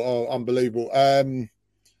as well. Oh, unbelievable.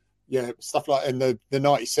 Yeah, stuff like in the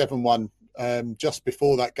 97 one, just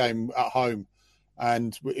before that game at home.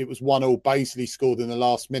 And it was 1-0. Baisley scored in the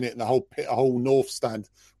last minute, and the whole north stand,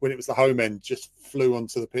 when it was the home end, just flew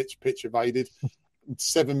onto the pitch. Pitch evaded.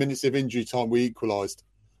 7 minutes of injury time, we equalised.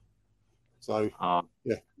 So,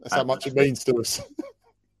 yeah, that's how much it means to us.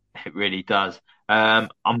 It really does. I'm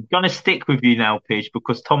going to stick with you now, Pidge,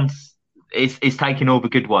 because Tom is taking all the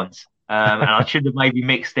good ones. And I should have maybe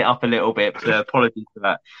mixed it up a little bit, so apologies for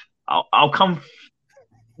that. I'll come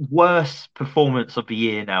worst performance of the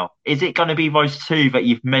year now. Is it going to be those two that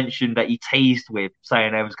you've mentioned that you teased with,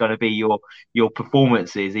 saying there was going to be your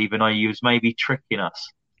performances, even though you was maybe tricking us?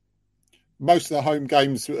 Most of the home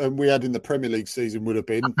games we had in the Premier League season would have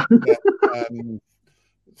been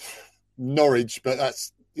Norwich, but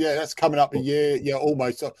that's coming up a year. Yeah,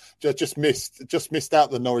 almost. Just missed out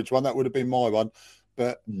the Norwich one. That would have been my one,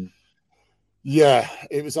 but yeah,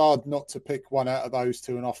 it was hard not to pick one out of those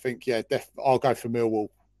two. And I think I'll go for Millwall.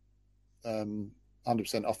 100%.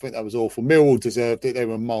 I think that was awful. Millwall deserved it. They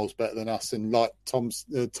were miles better than us, and like Tom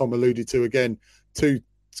alluded to again, two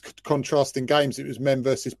contrasting games. It was men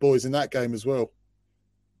versus boys in that game as well.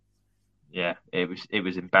 Yeah, it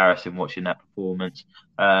was embarrassing watching that performance.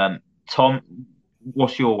 Tom,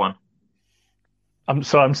 what's your one? I'm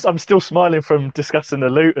still smiling from discussing the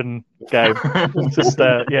Luton game. Just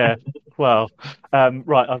yeah. Well,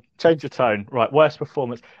 right. I've changed the tone. Right, worst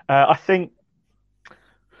performance. I think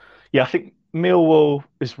Millwall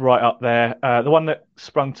is right up there. The one that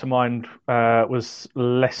sprung to mind was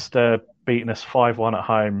Leicester beating us 5-1 at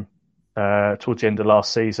home towards the end of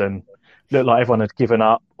last season. Looked like everyone had given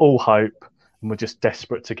up all hope and were just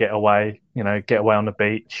desperate to get away. Get away on the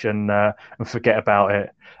beach and forget about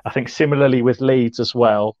it. I think similarly with Leeds as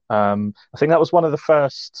well. I think that was one of the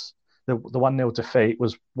first. The 1-0 defeat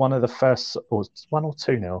was one of the first, or 1 or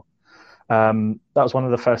 2-0. That was one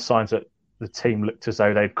of the first signs that the team looked as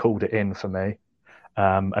though they'd called it in for me,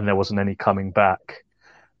 and there wasn't any coming back.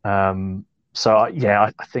 I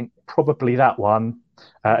think probably that one.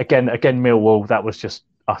 Again, Millwall, that was just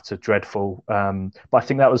utter dreadful. But I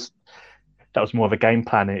think that was more of a game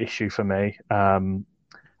planning issue for me. And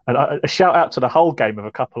a shout out to the whole game of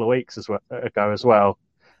a couple of weeks ago as well.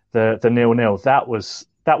 The 0-0.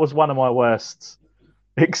 That was one of my worst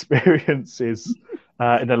experiences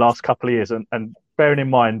in the last couple of years. And bearing in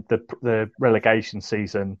mind the relegation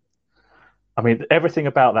season, I mean, everything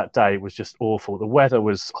about that day was just awful. The weather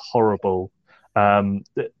was horrible.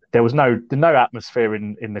 There was no atmosphere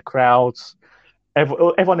in the crowds.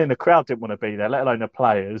 Everyone in the crowd didn't want to be there, let alone the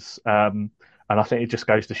players. And I think it just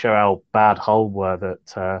goes to show how bad Hull were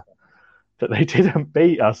that they didn't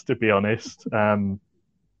beat us, to be honest. I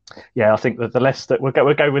think that the Leicester we'll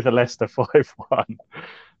go with the Leicester 5-1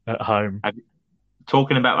 at home.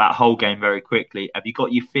 Talking about that whole game very quickly, have you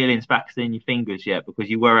got your feelings back in your fingers yet? Because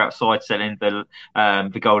you were outside selling the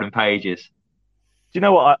golden pages. Do you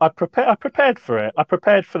know what? I prepared for it. I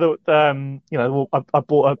prepared for the I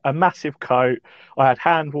bought a massive coat. I had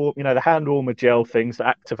the hand warmer gel things that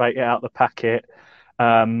activate it out the packet.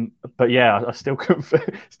 But yeah, I still couldn't.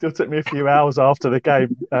 Still took me a few hours after the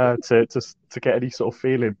game to get any sort of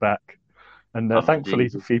feeling back. And thankfully,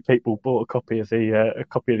 a few people bought a copy of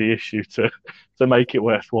the issue to make it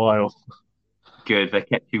worthwhile. Good. They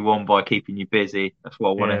kept you warm by keeping you busy. That's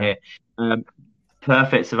what I want to hear.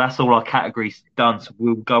 Perfect. So that's all our categories done. So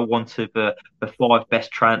we'll go on to the 5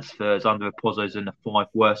 best transfers under the Pozzos and the 5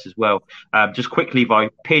 worst as well. Just quickly, though,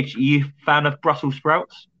 Pidge, are you a fan of Brussels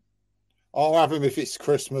sprouts? I'll have them if it's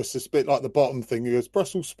Christmas. It's a bit like the bottom thing. He goes,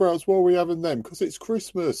 Brussels sprouts, why are we having them? Because it's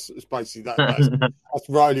Christmas. It's basically that's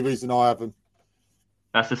the only reason I have them.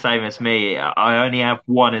 That's the same as me. I only have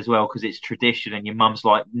one as well because it's tradition, and your mum's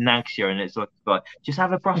like nags you, and it's like just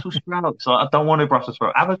have a Brussels sprout. So I don't want a Brussels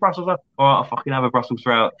sprout. Have a Brussels sprout. All right, I'll fucking have a Brussels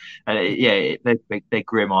sprout. They're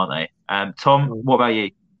grim, aren't they? Tom, what about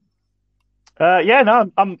you?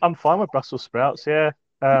 I'm fine with Brussels sprouts. Yeah.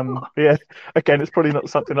 Yeah. Again, it's probably not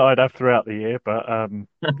something that I'd have throughout the year, but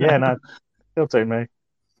they'll do me.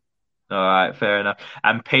 All right, fair enough.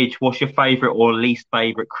 And Paige, what's your favourite or least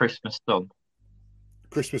favourite Christmas song?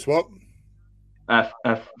 Christmas what?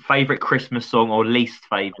 A favourite Christmas song or least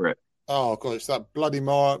favourite? Oh God, it's that bloody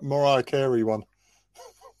Mariah Carey one.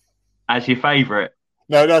 As your favourite?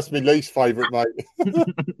 No, that's my least favourite, mate.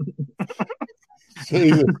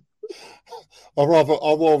 Jesus. I'd rather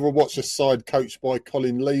watch a side coached by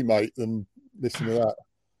Colin Lee, mate, than listen to that.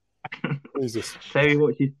 Jesus. Tell you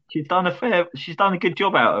what, she's done a good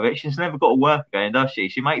job out of it. She's never got to work again, does she?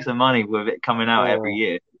 She makes her money with it coming out every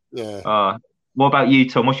year. Yeah. What about you,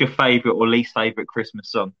 Tom? What's your favourite or least favourite Christmas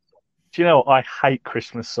song? Do you know what? I hate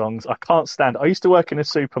Christmas songs. I can't stand it. I used to work in a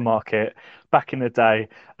supermarket back in the day,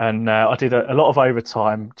 and I did a lot of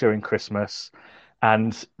overtime during Christmas,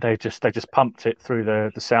 and they just pumped it through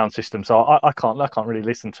the sound system. So I can't really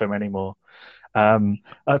listen to them anymore. I'd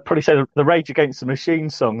probably say the Rage Against the Machine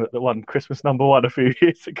song that won Christmas #1 a few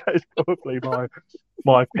years ago is probably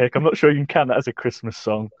my pick. I'm not sure you can count that as a Christmas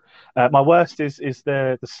song. My worst is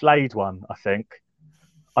the Slade one. I think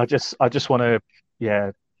I just want to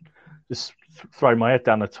just throw my head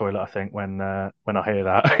down the toilet. I think when I hear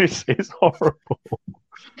that, it's horrible.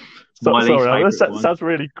 Sorry, that sounds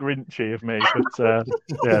really grinchy of me, but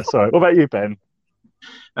sorry. What about you, Ben?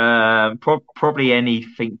 Probably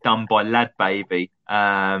anything done by Lad Baby.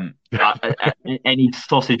 Any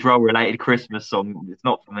sausage roll related Christmas song, it's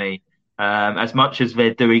not for me. As much as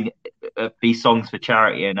they're doing these songs for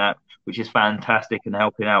charity and that, which is fantastic and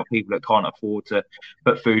helping out people that can't afford to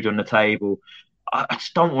put food on the table, I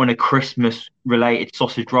just don't want a Christmas related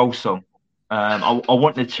sausage roll song. I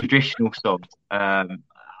want the traditional song. I'm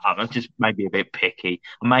just maybe a bit picky.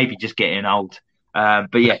 I maybe just getting old.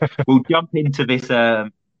 But yeah, we'll jump into this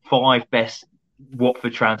 5 best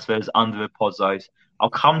Watford transfers under the Pozzos. I'll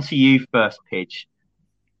come to you first, Pidge.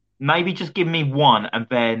 maybe just give me one, and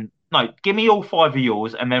then no, give me all five of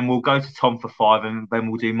yours, and then we'll go to Tom for five, and then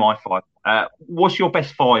we'll do my five. What's your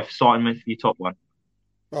best five, Simon, for your top one?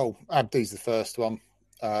 Well, Abdi's the first one.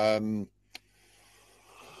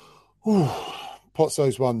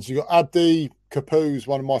 Pozzo's ones. You got Abdi. Capu's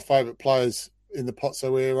one of my favourite players in the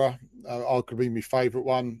Pozzo era. Arguably my favourite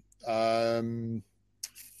one.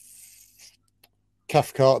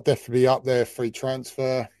 Cathcart definitely up there, free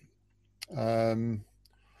transfer.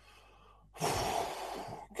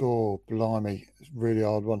 God, blimey, it's a really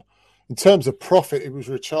hard one. In terms of profit, it was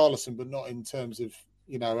Richarlison, but not in terms of,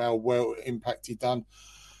 you know, how well impact he done.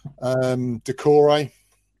 Decore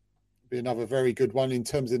be another very good one. In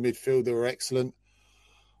terms of the midfield, they were excellent.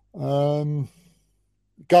 I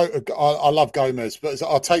love Gomez, but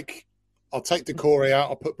I'll take Decore out.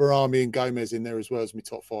 I'll put Barami and Gomez in there as well as my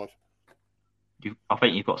top five. I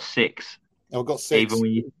think you've got six. I've got six.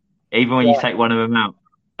 Even when you take one of them out,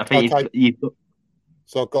 I think you've got.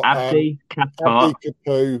 So I've got Abdi, Cathcart,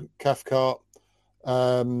 Capu, Cathcart,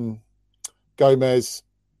 Gomez,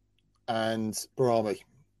 and Barami.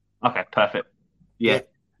 Okay, perfect. Yeah.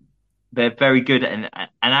 They're very good, and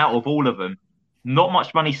out of all of them, not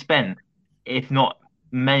much money spent, if not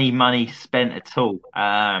many money spent at all.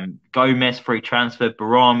 Gomez, free transfer.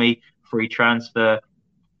 Barami, free transfer.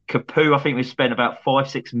 Capu, I think we spent about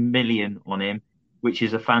 5-6 million on him, which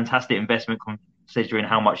is a fantastic investment considering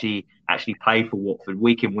how much he actually played for Watford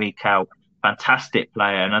week in, week out. Fantastic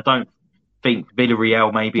player, and I don't think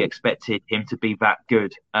Villarreal maybe expected him to be that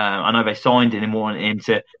good. I know they signed him and wanted him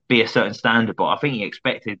to be a certain standard, but I think he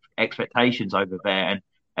expected expectations over there and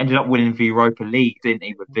ended up winning the Europa League, didn't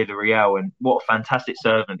he, with Villarreal? And what a fantastic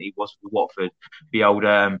servant he was for Watford. The old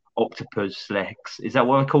octopus legs. Is that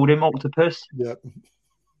what I called him? Octopus?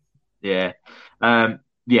 Yeah.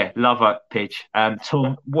 Love that pitch.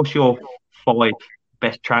 Tom, what's your five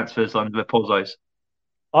best transfers under the Pozzos?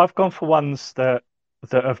 I've gone for ones that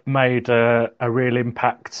have made a real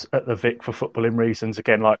impact at the Vic for footballing reasons.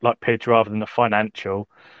 Again, like Pidge, rather than the financial.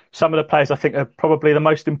 Some of the players I think are probably the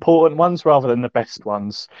most important ones rather than the best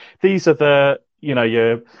ones. These are the, you know,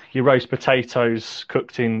 your roast potatoes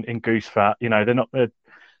cooked in goose fat. You know,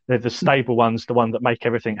 they're the stable ones, the one that make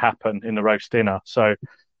everything happen in the roast dinner. So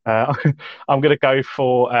I'm going to go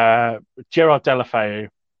for Gerard Deulofeu.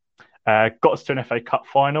 Got us to an FA Cup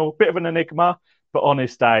final. Bit of an enigma, but on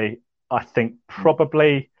his day, I think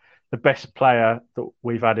probably the best player that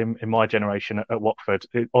we've had in my generation at Watford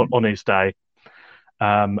on his day.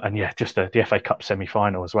 Just the FA Cup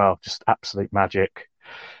semi-final as well. Just absolute magic.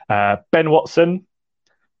 Ben Watson,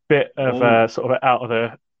 bit of sort of out of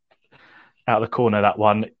the corner, that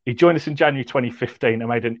one. He joined us in January 2015 and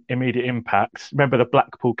made an immediate impact. Remember the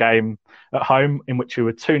Blackpool game at home in which we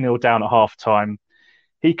were 2-0 down at half-time?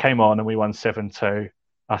 He came on and we won 7-2.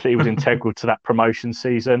 I think he was integral to that promotion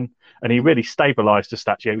season, and he really stabilised us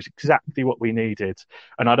that year. It was exactly what we needed,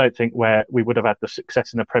 and I don't think we would have had the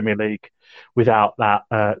success in the Premier League without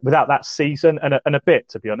that season and a bit,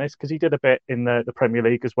 to be honest, because he did a bit in the Premier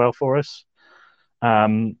League as well for us.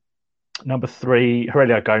 Number 3,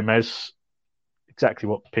 Aurelio Gomez. Exactly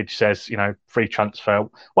what Pidge says. You know, free transfer.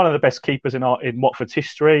 One of the best keepers in Watford's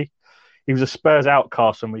history. He was a Spurs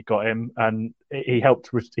outcast when we got him, and he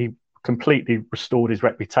completely restored his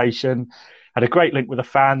reputation. Had a great link with the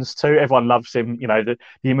fans too. Everyone loves him. You know, the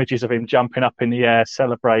images of him jumping up in the air,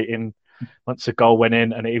 celebrating once a goal went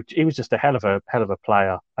in, and he was just a hell of a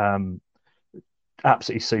player.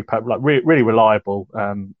 Absolutely superb, like really reliable.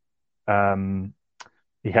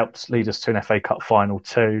 He helped lead us to an FA Cup final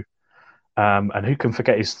too. And who can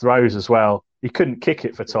forget his throws as well? He couldn't kick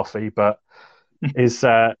it for Toffee, but his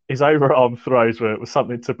overarm throws were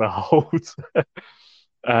something to behold.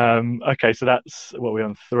 Okay, so that's what we're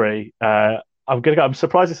on 3. I'm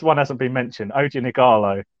surprised this one hasn't been mentioned. Odion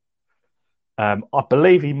Ighalo. I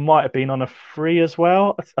believe he might have been on a free as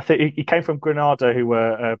well. I think he came from Granada, who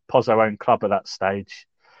were a Pozzo-owned club at that stage.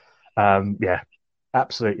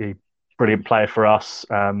 Absolutely brilliant player for us.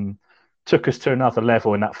 Took us to another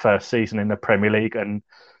level in that first season in the Premier League and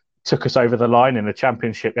took us over the line in the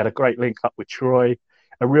Championship. He had a great link up with Troy,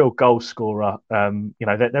 a real goal scorer.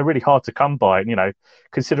 They're really hard to come by. And, you know,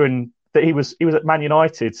 considering that he was at Man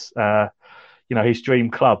United, his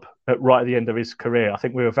dream club right at the end of his career. I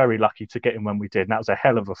think we were very lucky to get him when we did, and that was a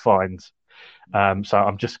hell of a find. So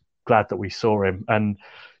I'm just glad that we saw him. And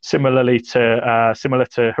similar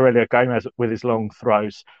to Aurelio Gomez with his long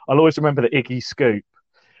throws, I'll always remember the Iggy scoop,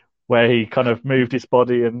 where he kind of moved his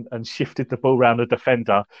body and shifted the ball around the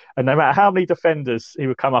defender. And no matter how many defenders he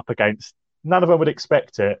would come up against, none of them would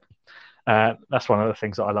expect it. That's one of the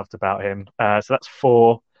things that I loved about him. So that's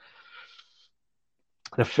 4.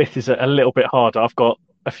 The fifth is a little bit harder. I've got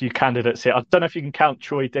a few candidates here. I don't know if you can count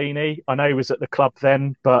Troy Deeney. I know he was at the club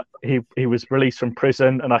then, but he was released from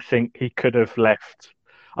prison, and I think he could have left.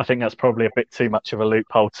 I think that's probably a bit too much of a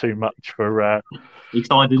loophole, too much for He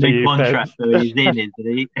signed a for new you, contract, Ben. so he's in, isn't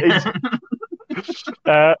he?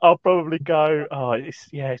 I'll probably go.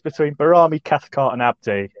 It's between Barami, Cathcart, and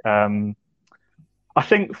Abdi. I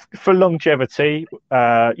think for longevity,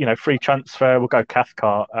 free transfer, we'll go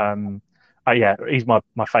Cathcart. He's my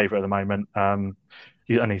favourite at the moment. And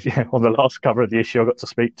he's on the last cover of the issue. I got to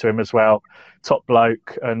speak to him as well. Top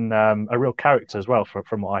bloke and a real character as well,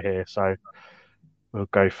 from what I hear. So we'll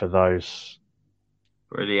go for those.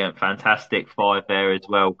 Brilliant, fantastic 5 there as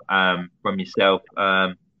well from yourself.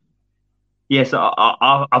 Yes,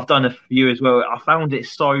 I've done a few as well. I found it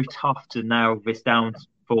so tough to narrow this down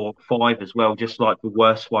for 5 as well, just like the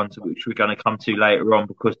worst ones, which we're going to come to later on,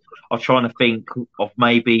 because I was trying to think of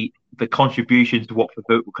maybe the contributions to Watford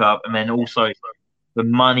Football Club and then also the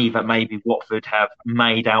money that maybe Watford have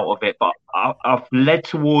made out of it. But I've led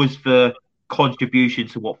towards the contribution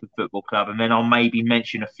to Watford Football Club, and then I'll maybe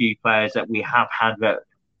mention a few players that we have had that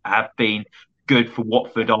have been good for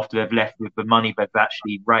Watford after they've left with the money they've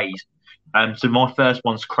actually raised. So my first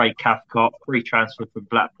one's Craig Cathcart, free transfer from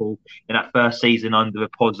Blackpool in that first season under the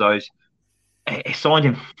Pozzos. He signed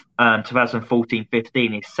in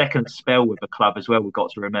 2014-15, his second spell with the club as well, we've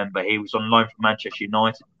got to remember. He was on loan from Manchester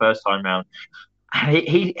United the first time round.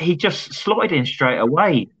 He just slotted in straight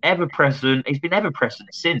away. Ever present. He's been ever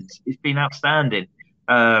present since. It's been outstanding.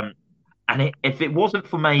 If it wasn't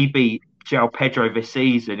for maybe João Pedro this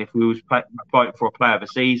season, if we was fighting for a player of the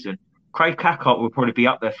season, Craig Cathcart would probably be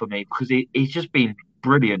up there for me because he's just been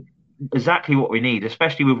brilliant. Exactly what we need,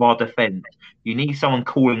 especially with our defence. You need someone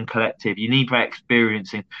cool and collective. You need that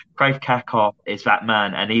experience. And Craig Cathcart is that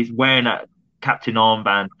man, and he's wearing that captain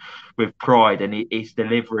armband with pride, and he's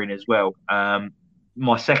delivering as well.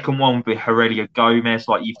 My second one would be Heredia Gomez,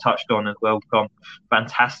 like you've touched on as well, Tom.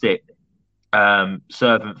 Fantastic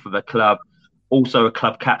servant for the club. Also a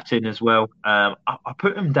club captain as well. I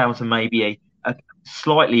put him down to maybe a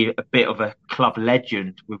bit of a club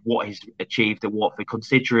legend with what he's achieved at Watford,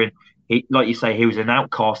 considering, like you say, he was an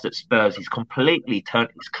outcast at Spurs. He's completely turned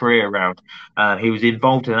his career around. He was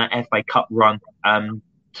involved in that FA Cup run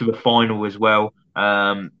to the final as well.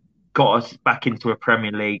 Got us back into a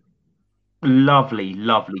Premier League. Lovely,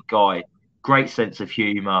 lovely guy. Great sense of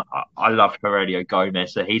humour. I love Heredia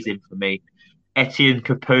Gomez, so he's in for me. Etienne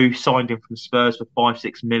Capoue signed him from Spurs for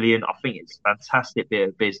 5-6 million. I think it's a fantastic bit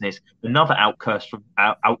of business. Another outcast from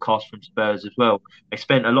Spurs as well. They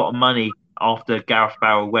spent a lot of money after Gareth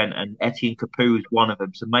Barrow went, and Etienne Capoue was one of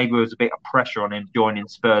them. So maybe there was a bit of pressure on him joining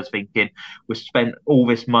Spurs, thinking we've spent all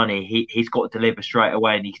this money. He's got to deliver straight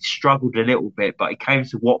away, and he struggled a little bit, but he came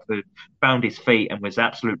to Watford, found his feet, and was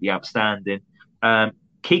absolutely outstanding.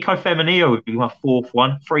 Kiko Femenino would be my fourth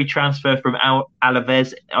one. Free transfer from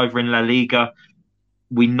Alaves over in La Liga.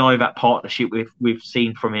 We know that partnership we've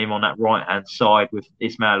seen from him on that right-hand side with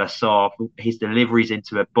Ismail Assar. His deliveries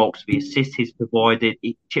into the box, the assists he's provided.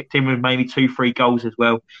 He chipped in with maybe 2-3 goals as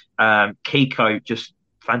well. Kiko, just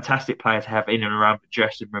fantastic player to have in and around the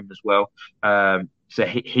dressing room as well. So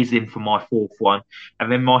he's in for my fourth one.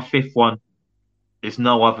 And then my fifth one is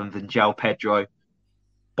no other than João Pedro.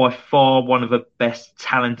 By far one of the best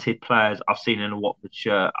talented players I've seen in a Watford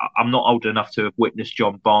shirt. I'm not old enough to have witnessed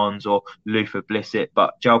John Barnes or Luther Blissett,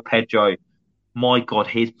 but João Pedro, my God,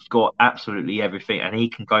 he's got absolutely everything, and he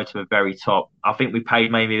can go to the very top. I think we paid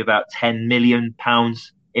maybe about £10 million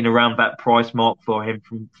in around that price mark for him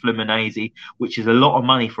from Fluminense, which is a lot of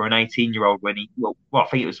money for an 18-year-old when I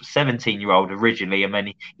think it was a 17-year-old originally, and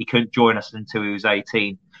then he couldn't join us until he was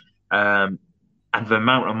 18. And the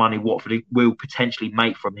amount of money Watford will potentially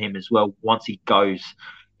make from him as well once he goes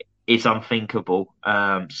is unthinkable.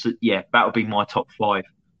 So yeah, that would be my top 5.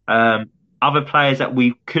 Other players that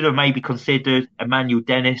we could have maybe considered: Emmanuel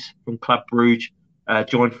Dennis from Club Brugge,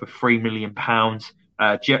 joined for £3 million.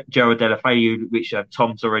 Gerard Deulofeu, which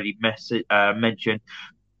Tom's already mentioned.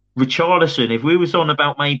 Richarlison, if we was on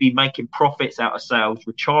about maybe making profits out of sales,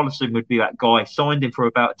 Richarlison would be that guy. Signed him for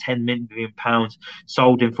about £10 million,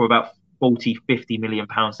 sold him for about 40-50 million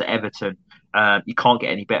pounds to Everton. You can't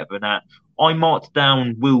get any better than that. I marked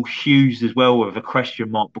down Will Hughes as well with a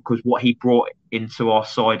question mark because what he brought into our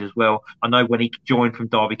side as well. I know when he joined from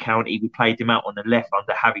Derby County, we played him out on the left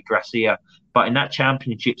under Javi Gracia. But in that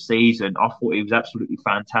championship season, I thought he was absolutely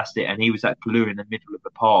fantastic, and he was that glue in the middle of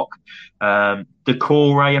the park.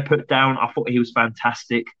 Decore I put down, I thought he was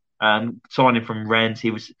fantastic. Signing from Rennes,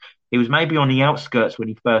 he was maybe on the outskirts when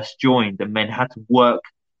he first joined, and then had to work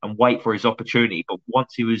and wait for his opportunity. But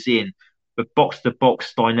once he was in, the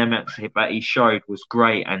box-to-box dynamics that he showed was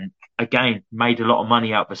great, and again made a lot of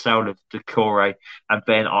money out of the sale of Doucouré. And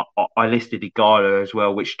then I listed Igalo as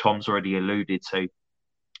well, which Tom's already alluded to.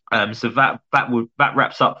 So that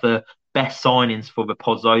wraps up the best signings for the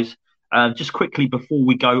Pozzos. Just quickly before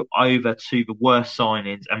we go over to the worst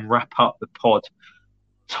signings and wrap up the pod,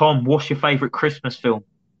 Tom, what's your favourite Christmas film?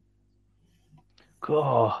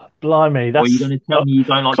 God, blimey, Or are you going to tell me you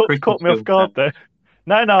don't like Christmas caught me films? Off guard there.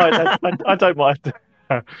 No, I don't mind.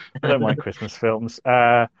 I don't mind Christmas films.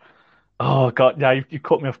 Oh God, yeah, you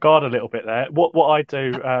caught me off guard a little bit there. What I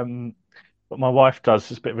do, what my wife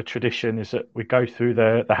does, is a bit of a tradition, is that we go through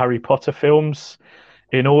the Harry Potter films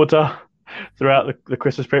in order throughout the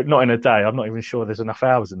Christmas period. Not in a day. I'm not even sure there's enough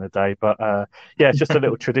hours in the day, but yeah, it's just a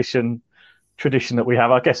little tradition that we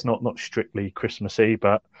have. I guess not strictly Christmassy,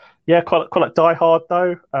 but yeah, quite like Die Hard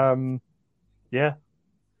though. Yeah.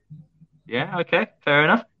 Yeah. Okay. Fair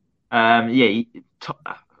enough. Yeah.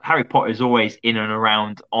 Harry Potter is always in and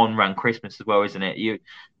around Christmas as well, isn't it?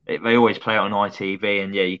 They always play it on ITV,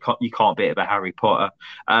 and yeah, you can't beat it about Harry Potter.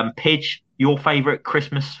 Pidge, your favourite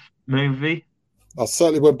Christmas movie? I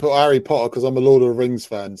certainly wouldn't put Harry Potter because I'm a Lord of the Rings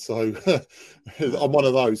fan, so I'm one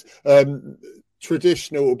of those.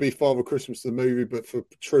 Traditional would be Father Christmas the movie, but for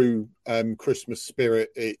true Christmas spirit,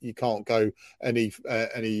 you can't go any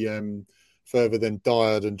further than Die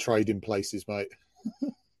Hard and Trading Places, mate.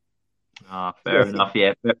 Fair enough.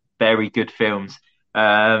 Yeah, very good films.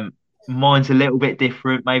 Mine's a little bit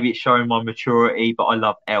different. Maybe it's showing my maturity, but I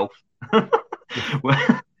love Elf.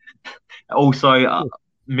 Also,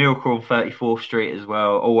 Miracle on 34th Street as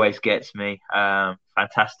well always gets me.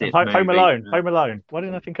 Fantastic movie. Home Alone. Why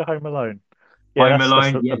didn't I think of Home Alone? Yeah, Home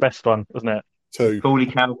Alone, that's the best one, wasn't it? 2. Fully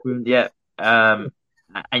Calhoun, yeah.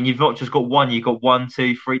 And you've not just got one, you've got 1,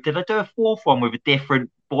 2, 3. Did I do a 4th one with a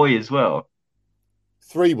different boy as well?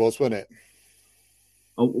 3 was, wasn't it?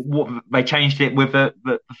 What, they changed it with the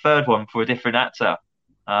 3rd one for a different actor.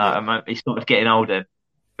 He's not getting older.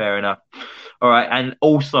 Fair enough. All right, and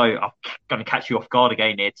also I'm going to catch you off guard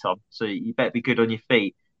again here, Tom. So you better be good on your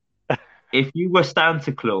feet. If you were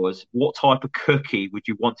Santa Claus, what type of cookie would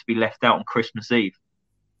you want to be left out on Christmas Eve?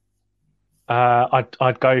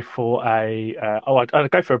 I'd go for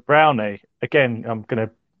I'd go for a brownie. Again, I'm going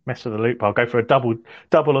to mess with the loop. I'll go for a double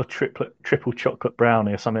or triple chocolate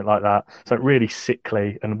brownie or something like that. So really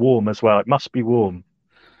sickly and warm as well. It must be warm.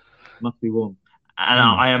 Must be warm. And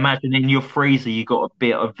I imagine in your freezer you got a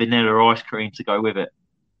bit of vanilla ice cream to go with it.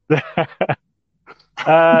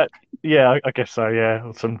 Yeah, I guess so. Yeah,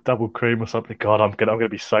 or some double cream or something. God, I'm gonna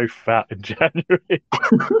be so fat in January.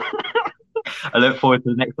 I look forward to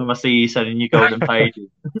the next time I see you sending you golden pages.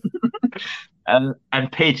 And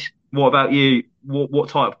Pidge, what about you? What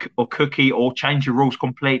type of cookie, or change your rules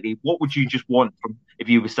completely? What would you just want from if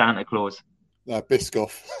you were Santa Claus?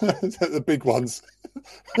 Biscoff, the big ones.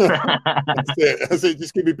 That's it.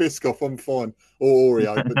 Just give me Biscoff, I'm fine. Or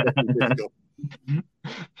Oreo, but definitely Biscoff.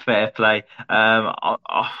 Fair play.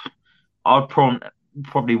 I'd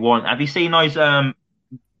probably want. Have you seen those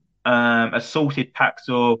assorted packs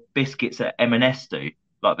of biscuits that M&S do,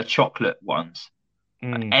 like the chocolate ones?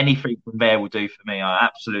 Anything from there will do for me. I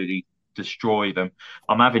absolutely destroy them.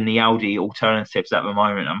 I'm having the Aldi alternatives at the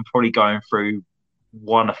moment. I'm probably going through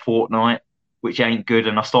one a fortnight, which ain't good,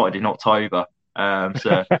 and I started in October.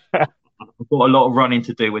 So I've got a lot of running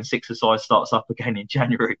to do when Sixer-Side starts up again in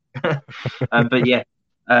January. But yeah,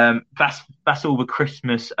 that's all the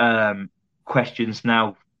Christmas questions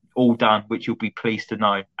now all done, which you'll be pleased to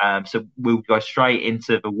know. So we'll go straight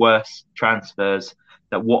into the worst transfers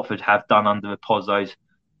that Watford have done under the Pozzos.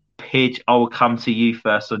 Pidge, I will come to you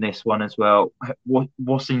first on this one as well.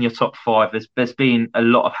 What's in your top 5? There's been a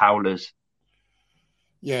lot of howlers.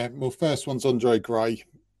 Yeah, well, first one's Andre Gray,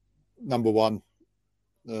 number 1.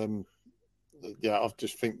 Yeah, I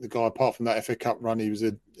just think the guy, apart from that FA Cup run, he was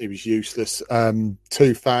useless.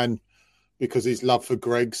 2 fan because his love for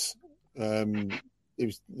Greggs. That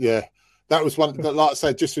was one. Like I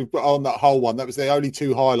said, just on that whole one, that was the only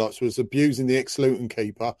 2 highlights, was abusing the ex-Luton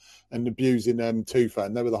keeper and abusing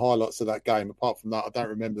Tufan. They were the highlights of that game. Apart from that, I don't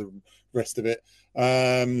remember the rest of it.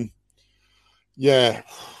 Yeah,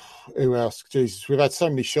 who else? Jesus, we've had so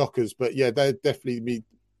many shockers, but yeah, they're definitely me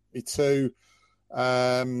too.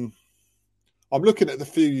 I'm looking at the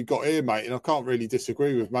few you got here, mate, and I can't really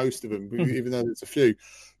disagree with most of them, even though there's a few.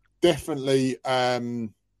 Definitely.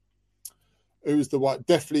 Who's the one?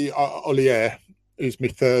 Definitely Ollier, who's my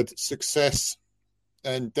 3rd success.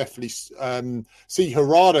 And definitely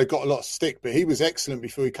Gerardo got a lot of stick, but he was excellent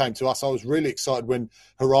before he came to us. I was really excited when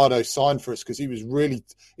Gerardo signed for us because he was really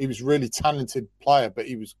talented player, but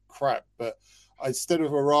he was crap. But instead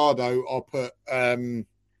of Arado, I'll put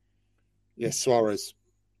Suarez.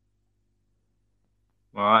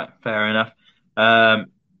 All right, fair enough.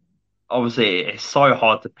 Obviously, it's so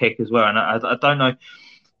hard to pick as well, and I don't know.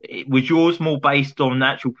 Was yours more based on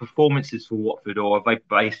actual performances for Watford, or are they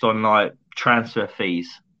based on like transfer fees?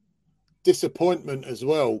 Disappointment as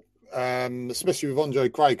well, especially with Andre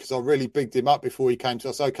Gray, because I really bigged him up before he came to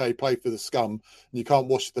us. Okay, he played for the scum, and you can't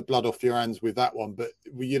wash the blood off your hands with that one. But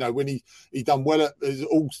when he done well at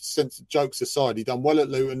all sense of jokes aside, he done well at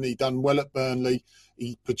Luton, he done well at Burnley,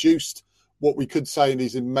 he produced what we could say in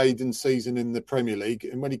his maiden season in the Premier League.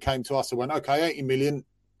 And when he came to us, I went, okay, 80 million,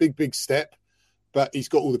 big step, but he's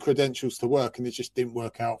got all the credentials to work, and it just didn't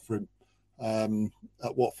work out for him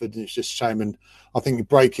at Watford. And it's just a shame. And I think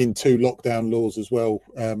breaking 2 lockdown laws as well,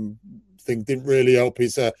 thing didn't really help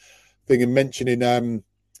his thing. And mentioning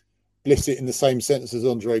Blissett in the same sentence as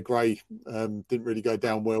Andre Gray didn't really go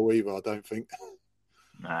down well either, I don't think.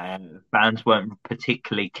 Fans weren't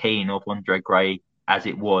particularly keen of Andre Gray as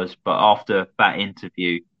it was, but after that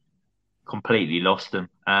interview, completely lost them.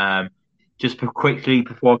 Just quickly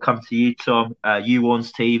before I come to you, Tom,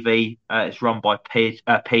 U1's TV, it's run by Pete.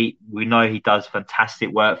 We know he does fantastic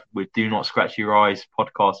work with Do Not Scratch Your Eyes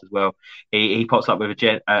podcast as well. He pops up with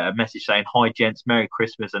a message saying, "Hi gents, Merry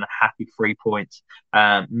Christmas and a happy 3 points.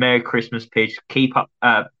 Merry Christmas, Pete. Keep up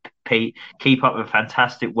the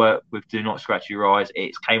fantastic work with Do Not Scratch Your Eyes.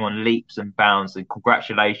 It came on leaps and bounds, and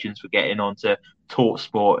congratulations for getting on to Talk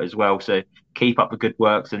Sport as well. So keep up the good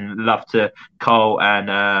works, and love to Carl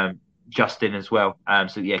and Justin as well.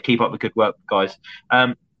 Keep up the good work, guys.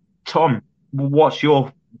 Tom, what's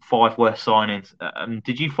your 5 worst signings?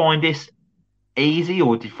 Did you find this easy,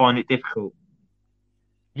 or did you find it difficult?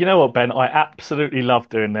 You know what, Ben? I absolutely love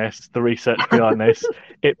doing this. The research behind this,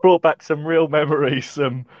 it brought back some real memories.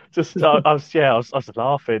 I was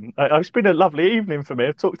laughing. It's been a lovely evening for me.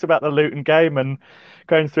 I've talked about the Luton game and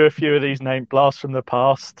going through a few of these name blasts from the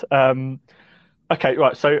past. Okay,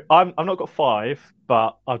 right. So I've not got 5,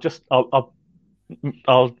 but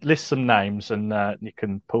I'll list some names, and you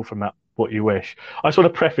can pull from that what you wish. I just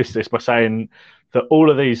want to preface this by saying that all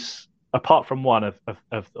of these, apart from one of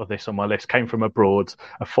this on my list, came from abroad,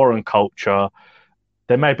 a foreign culture.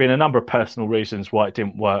 There may have been a number of personal reasons why it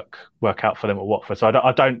didn't work out for them at Watford. So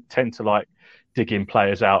I don't tend to like digging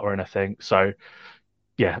players out or anything. So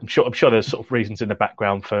yeah, I'm sure there's sort of reasons in the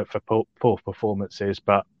background for poor performances.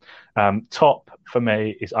 But top for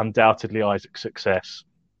me is undoubtedly Isaac's success.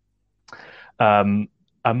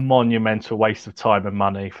 A monumental waste of time and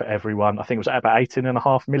money for everyone. I think it was about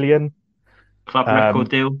 18.5 million. Club record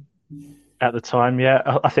deal. At the time,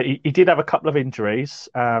 yeah. I think he did have a couple of injuries.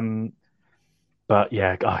 But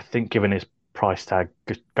yeah, I think given his price tag,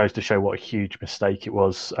 goes to show what a huge mistake it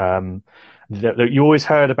was. You always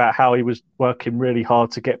heard about how he was working really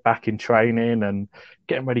hard to get back in training and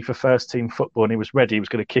getting ready for first team football, and he was ready. He was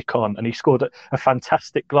going to kick on, and he scored a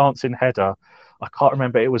fantastic glancing header. I can't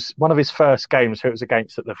remember. It was one of his first games. Who it was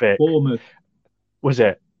against at the Vic? Bournemouth. Was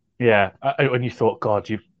it? Yeah. And you thought, God,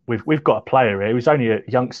 we've got a player here. He was only a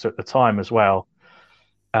youngster at the time as well.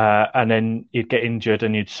 And then he'd get injured,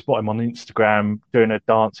 and you'd spot him on Instagram doing a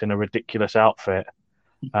dance in a ridiculous outfit.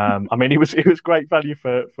 I mean, he was great value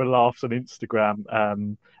for laughs on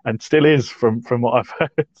Instagram, and still is from what I've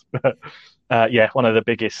heard. But one of the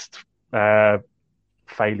biggest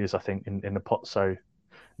failures, I think, in the Pozzo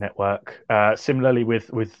network. Similarly with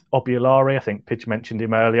Obiolari, I think Pidge mentioned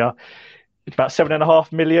him earlier. It's about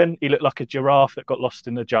 7.5 million. He looked like a giraffe that got lost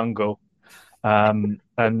in the jungle. And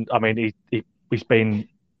I mean, he's been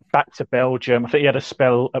back to Belgium. I think he had a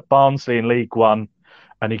spell at Barnsley in League One,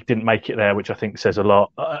 and he didn't make it there, which I think says a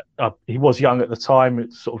lot. He was young at the time,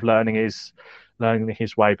 it's sort of learning his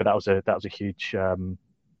way, but that was a huge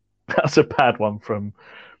that was a bad one from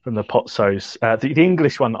the Pozzos. The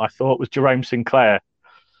English one that I thought was Jerome Sinclair.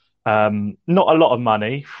 Not a lot of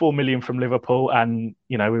money, 4 million from Liverpool, and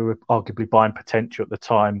we were arguably buying potential at the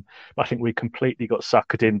time. But I think we completely got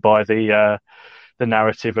suckered in by the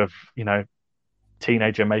narrative of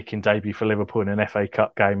teenager making debut for Liverpool in an FA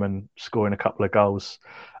Cup game and scoring a couple of goals,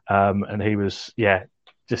 and he was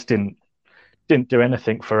just didn't do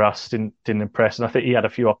anything for us, didn't impress. And I think he had a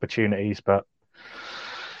few opportunities, but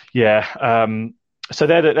so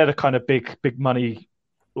they're the kind of big money,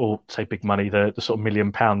 or say big money, the sort of £1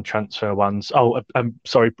 million transfer ones.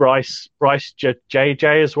 Sorry, Bryce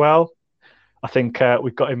JJ as well. I think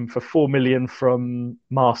we got him for 4 million from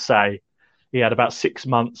Marseille. He had about 6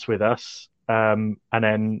 months with us, and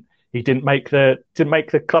then he didn't make the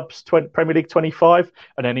club's Premier League 25,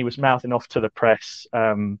 and then he was mouthing off to the press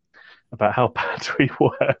about how bad we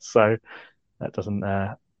were. So that doesn't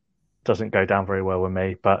doesn't go down very well with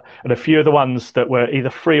me. And a few of the ones that were either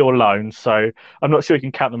free or loans, so I'm not sure you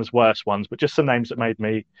can count them as worse ones, but just some names that made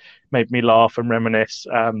me laugh and reminisce.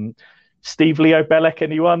 Steve Leo Belek,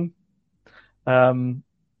 anyone?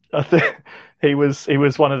 I think he was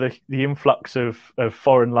one of the influx of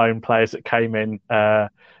foreign loan players that came in the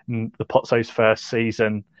Pozzo's first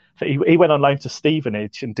season. He went on loan to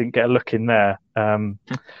Stevenage and didn't get a look in there.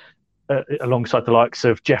 Alongside the likes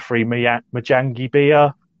of Jeffrey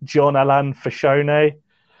Majangi-Bia, John Alan Fashone,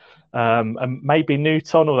 and maybe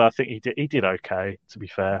Newton, although I think he did okay, to be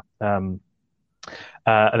fair. And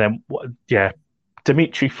then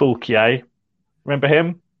Dimitri Foulquier, remember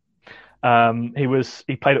him?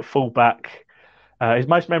 He played at fullback. His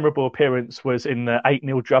most memorable appearance was in the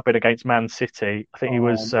 8-0 drubbing against Man City. I think he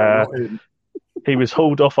was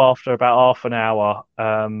hauled off after about half an hour,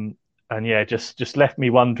 and just left me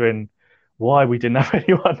wondering why we didn't have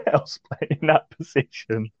anyone else playing in that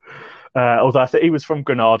position. Although I think he was from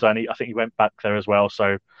Granada, and I think he went back there as well,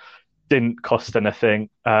 so didn't cost anything.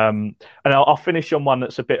 And I'll finish on one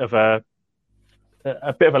that's a bit of a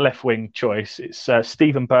left wing choice. It's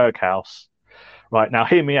Steven Berghaus. Right, now,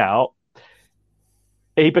 hear me out.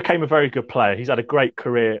 He became a very good player. He's had a great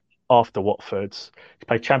career after Watford's. He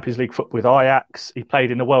played Champions League football with Ajax. He played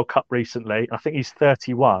in the World Cup recently. I think he's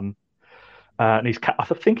 31. And I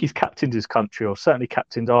think he's captained his country, or certainly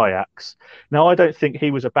captained Ajax. Now, I don't think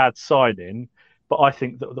he was a bad signing, but I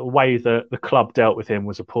think that the way that the club dealt with him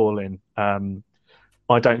was appalling.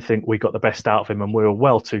 I don't think we got the best out of him, and we were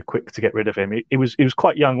well too quick to get rid of him. He was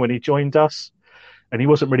quite young when he joined us, and he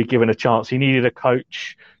wasn't really given a chance. He needed a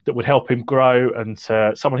coach that would help him grow and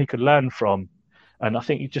someone he could learn from. And I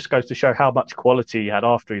think it just goes to show how much quality he had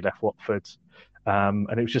after he left Watford. And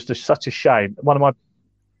it was just such a shame.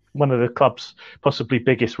 One of the club's possibly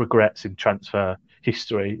biggest regrets in transfer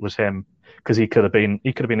history was him, because he could have been a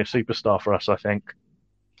superstar for us, I think.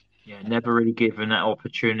 Yeah, never really given that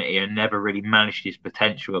opportunity and never really managed his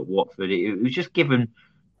potential at Watford. It was just given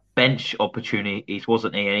bench opportunities,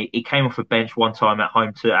 wasn't he? And he came off a bench one time at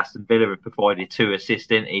home to Aston Villa and provided 2 assists,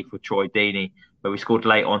 didn't he, for Troy Deeney, where we scored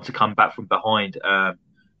late on to come back from behind.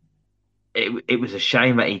 It was a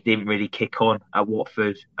shame that he didn't really kick on at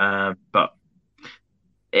Watford, but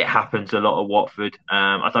it happens a lot at Watford.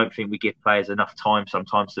 I don't think we give players enough time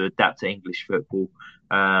sometimes to adapt to English football,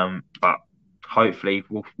 but hopefully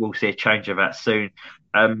we'll see a change of that soon.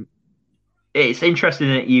 It's interesting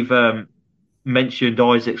that you've mentioned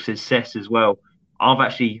Isaac's success as well. I've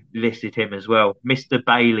actually listed him as well, Mr.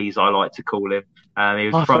 Bailey's, I like to call him. He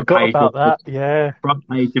was front page of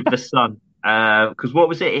the Sun. Because what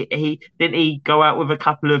was it? He didn't go out with a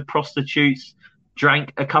couple of prostitutes,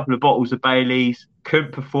 drank a couple of bottles of Bailey's,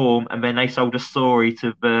 couldn't perform, and then they sold a story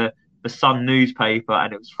to the Sun newspaper,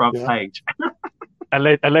 and it was front page.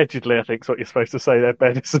 Allegedly, I think is what you're supposed to say there,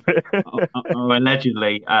 Ben, isn't it?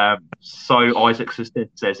 Allegedly. So Isaac says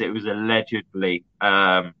it was allegedly.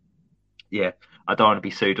 I don't want to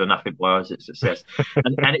be sued or nothing by Isaac's success.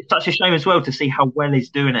 and it's such a shame as well to see how well he's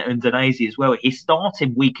doing at Udinese as well. He's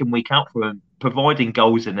starting week in, week out for him, providing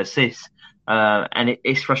goals and assists. And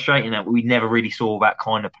it's frustrating that we never really saw that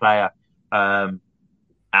kind of player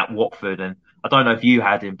at Watford. And I don't know if you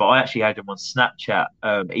had him, but I actually had him on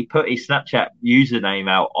Snapchat. He put his Snapchat username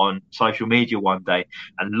out on social media one day,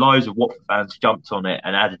 and loads of Watford fans jumped on it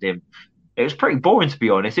and added him. It was pretty boring, to be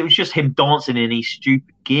honest. It was just him dancing in his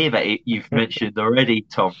stupid gear that you've mentioned already,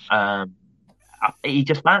 Tom. He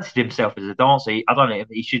just fancied himself as a dancer. I don't know if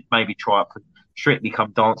he should maybe try up for Strictly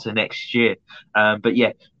Come Dancer next year. But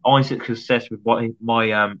yeah, Isaac's success with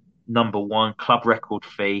my number one, club record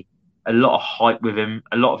fee, a lot of hype with him,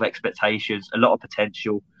 a lot of expectations, a lot of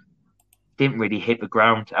potential. Didn't really hit the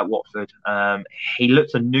ground at Watford. He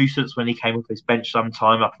looked a nuisance when he came off his bench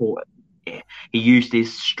sometime. I thought he used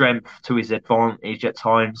his strength to his advantage at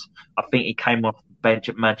times. I think he came off the bench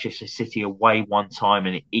at Manchester City away one time,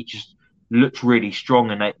 and he just looked really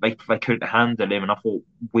strong, and they couldn't handle him. And I thought,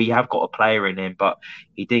 we have got a player in him, but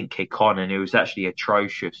he didn't kick on, and it was actually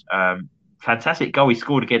atrocious. Fantastic goal he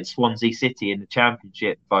scored against Swansea City in the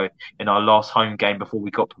Championship, though, in our last home game before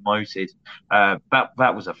we got promoted.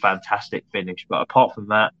 That was a fantastic finish. But apart from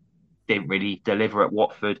that, didn't really deliver at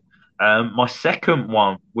Watford. My second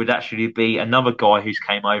one would actually be another guy who's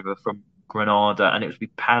came over from Granada, and it would be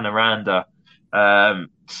Panoranda.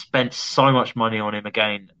 Spent so much money on him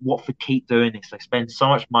again. Watford keep doing this. They spend so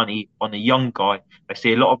much money on a young guy they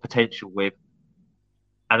see a lot of potential with,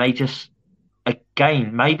 and they just,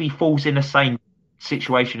 again, maybe falls in the same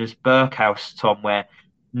situation as Berghaus, Tom, where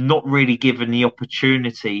not really given the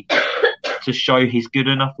opportunity to show he's good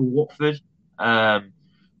enough for Watford.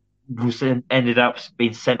 ended up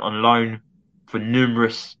being sent on loan for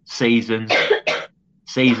numerous seasons,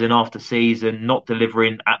 season after season, not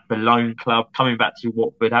delivering at the loan club, coming back to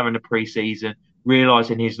Watford, having a pre-season,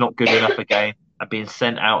 realising he's not good enough again, and being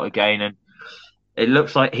sent out again. And it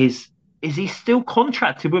looks like is he still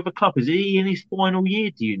contracted with a club? Is he in his final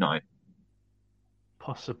year? Do you know?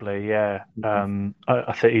 Possibly, yeah.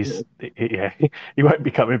 I think he won't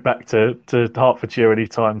be coming back to Hertfordshire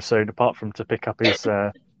anytime soon, apart from to pick up his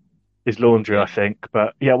laundry, Yeah. I think.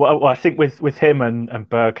 But yeah, well, I think with him and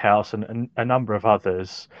Berghaus and a number of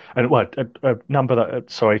others, and a number that,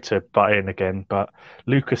 sorry to butt in again, but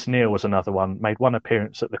Lucas Neal was another one, made one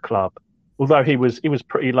appearance at the club. Although he was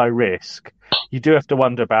pretty low risk, you do have to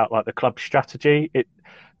wonder about like the club's strategy.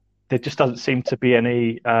 There just doesn't seem to be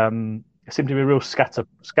any seem to be a real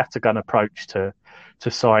scattergun approach to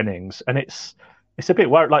signings, and it's a bit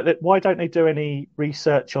worried. Like, why don't they do any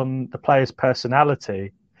research on the player's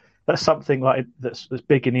personality? That's something like that's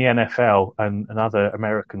big in the NFL and other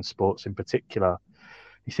American sports in particular.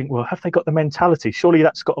 You think, well, have they got the mentality? Surely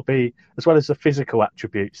that's got to be, as well as the physical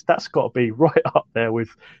attributes, that's got to be right up there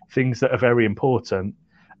with things that are very important.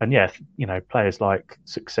 And yeah, players like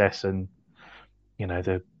Success and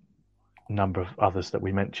the number of others that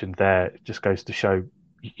we mentioned there, it just goes to show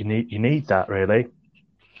you need that, really.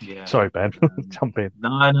 Yeah. Sorry, Ben, jump in.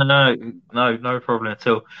 No problem at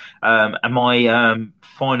all. And my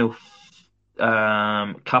final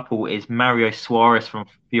couple is Mario Suarez from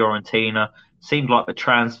Fiorentina. Seemed like the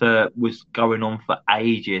transfer was going on for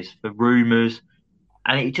ages, for rumours,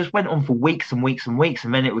 and it just went on for weeks and weeks and weeks.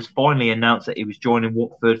 And then it was finally announced that he was joining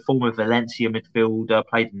Watford, former Valencia midfielder,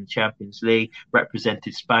 played in the Champions League,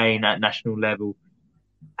 represented Spain at national level.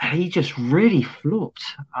 And he just really flopped.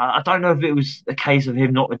 I don't know if it was a case of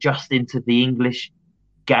him not adjusting to the English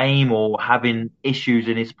game or having issues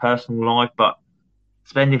in his personal life, but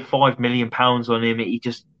spending £5 million on him, he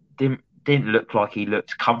just didn't look like he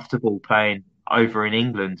looked comfortable playing over in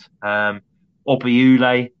England.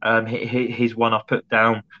 Obiule, his one I put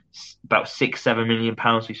down, about £6-7 million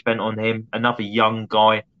we spent on him. Another young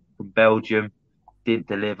guy from Belgium, didn't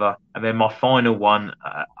deliver. And then my final one,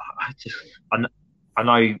 I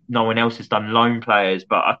know no one else has done loan players,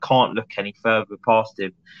 but I can't look any further past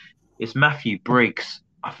him. It's Matthew Briggs.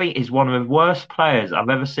 I think he's one of the worst players I've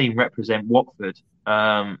ever seen represent Watford.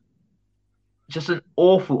 Just an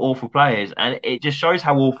awful player, and it just shows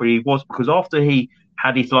how awful he was, because after he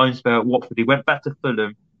had his loan spell at Watford, he went back to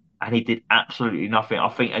Fulham and he did absolutely nothing. I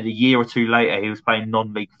think a year or two later, he was playing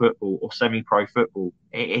non-league football or semi-pro football.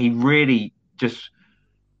 He really just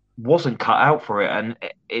wasn't cut out for it, and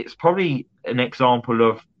it's probably an example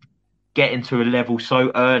of getting to a level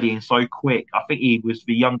so early and so quick. I think he was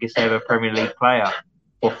the youngest ever Premier League player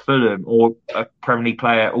for Fulham, or a Premier League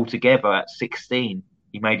player altogether at 16.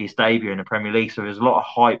 He made his debut in the Premier League, so there's a lot of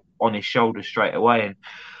hype on his shoulders straight away. And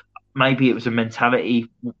maybe it was a mentality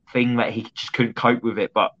thing that he just couldn't cope with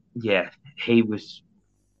it. But yeah, he was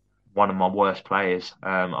one of my worst players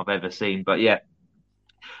I've ever seen. But yeah,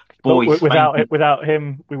 boys, without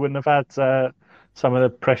him, we wouldn't have had some of the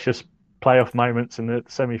precious playoff moments in the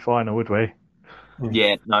semi-final, would we?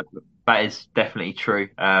 Yeah, no, that is definitely true.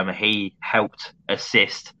 He helped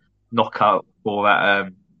assist knockout for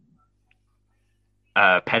that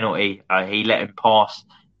penalty. He let him pass,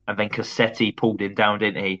 and then Cassetti pulled him down,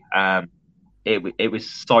 didn't he? It was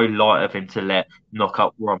so light of him to let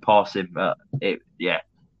knockout run past him. But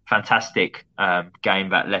fantastic game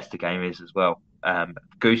that Leicester game is as well.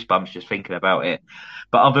 Goosebumps just thinking about it.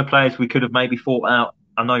 But other players we could have maybe thought out.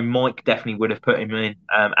 I know Mike definitely would have put him in.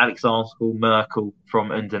 Alexander Merkel from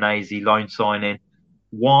Udinese, loan signing.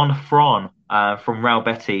 Juan Fran from Real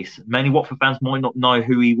Betis. Many Watford fans might not know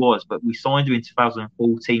who he was, but we signed him in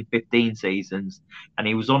 2014-15 seasons, and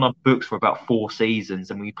he was on our books for about 4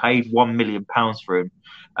 seasons, and we paid £1 million for him.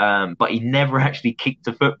 But he never actually kicked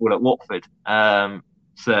a football at Watford.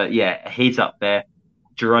 So yeah, he's up there.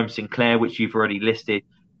 Jerome Sinclair, which you've already listed.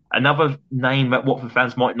 Another name that Watford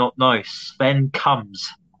fans might not know, Sven Combs.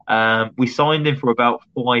 We signed him for about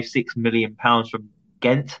 £5-6 million from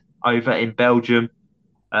Ghent over in Belgium.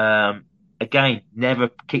 Again, never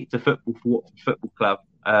kicked a football for Watford Football Club.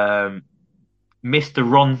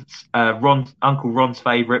 Mr. Uncle Ron's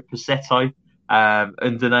favourite, Pussetto,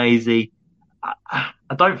 Udinese.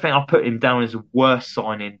 I don't think I put him down as a worst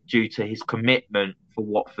signing due to his commitment for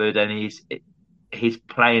Watford and his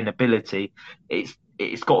playing ability.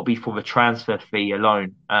 It's got to be for the transfer fee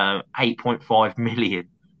alone. 8.5 million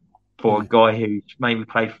for a guy who maybe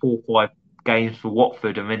played 4 or 5 games for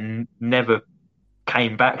Watford and then never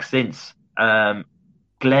came back since.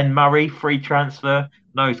 Glenn Murray, free transfer.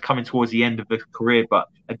 No, he's coming towards the end of his career. But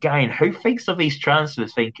again, who thinks of these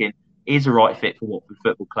transfers thinking he's a right fit for Watford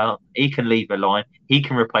Football Club? He can leave a line. He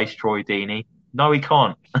can replace Troy Deeney. No, he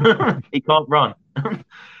can't. He can't run.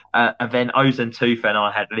 And then Ozan Tufan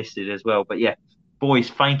I had listed as well. But yeah, boys,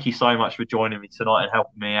 thank you so much for joining me tonight and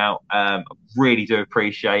helping me out. I really do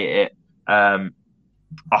appreciate it. I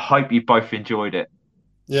hope you both enjoyed it.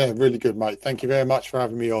 Yeah, really good, mate. Thank you very much for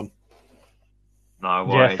having me on. No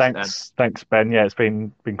worries. Yeah, thanks, Ben. Yeah, it's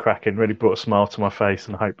been cracking. Really brought a smile to my face,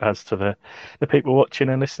 and I hope it has to the people watching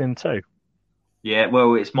and listening too. Yeah,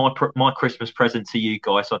 well, it's my Christmas present to you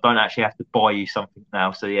guys, so I don't actually have to buy you something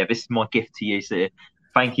now. So yeah, this is my gift to you. So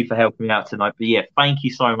thank you for helping me out tonight. But yeah, thank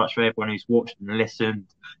you so much for everyone who's watched and listened.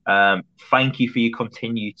 Thank you for your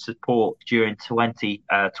continued support during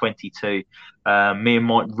 2022. Me and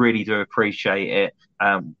Mike really do appreciate it.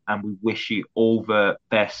 And we wish you all the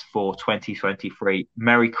best for 2023.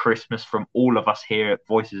 Merry Christmas from all of us here at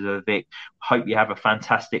Voices of Vic. Hope you have a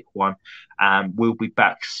fantastic one. We'll be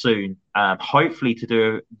back soon, hopefully to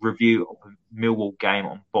do a review of a Millwall game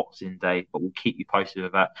on Boxing Day, but we'll keep you posted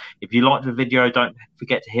with that. If you liked the video, don't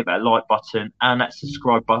forget to hit that like button and that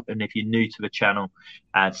subscribe button if you're new to the channel.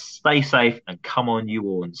 And stay safe and come on, you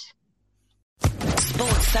Orns.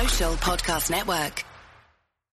 Sports Social Podcast Network.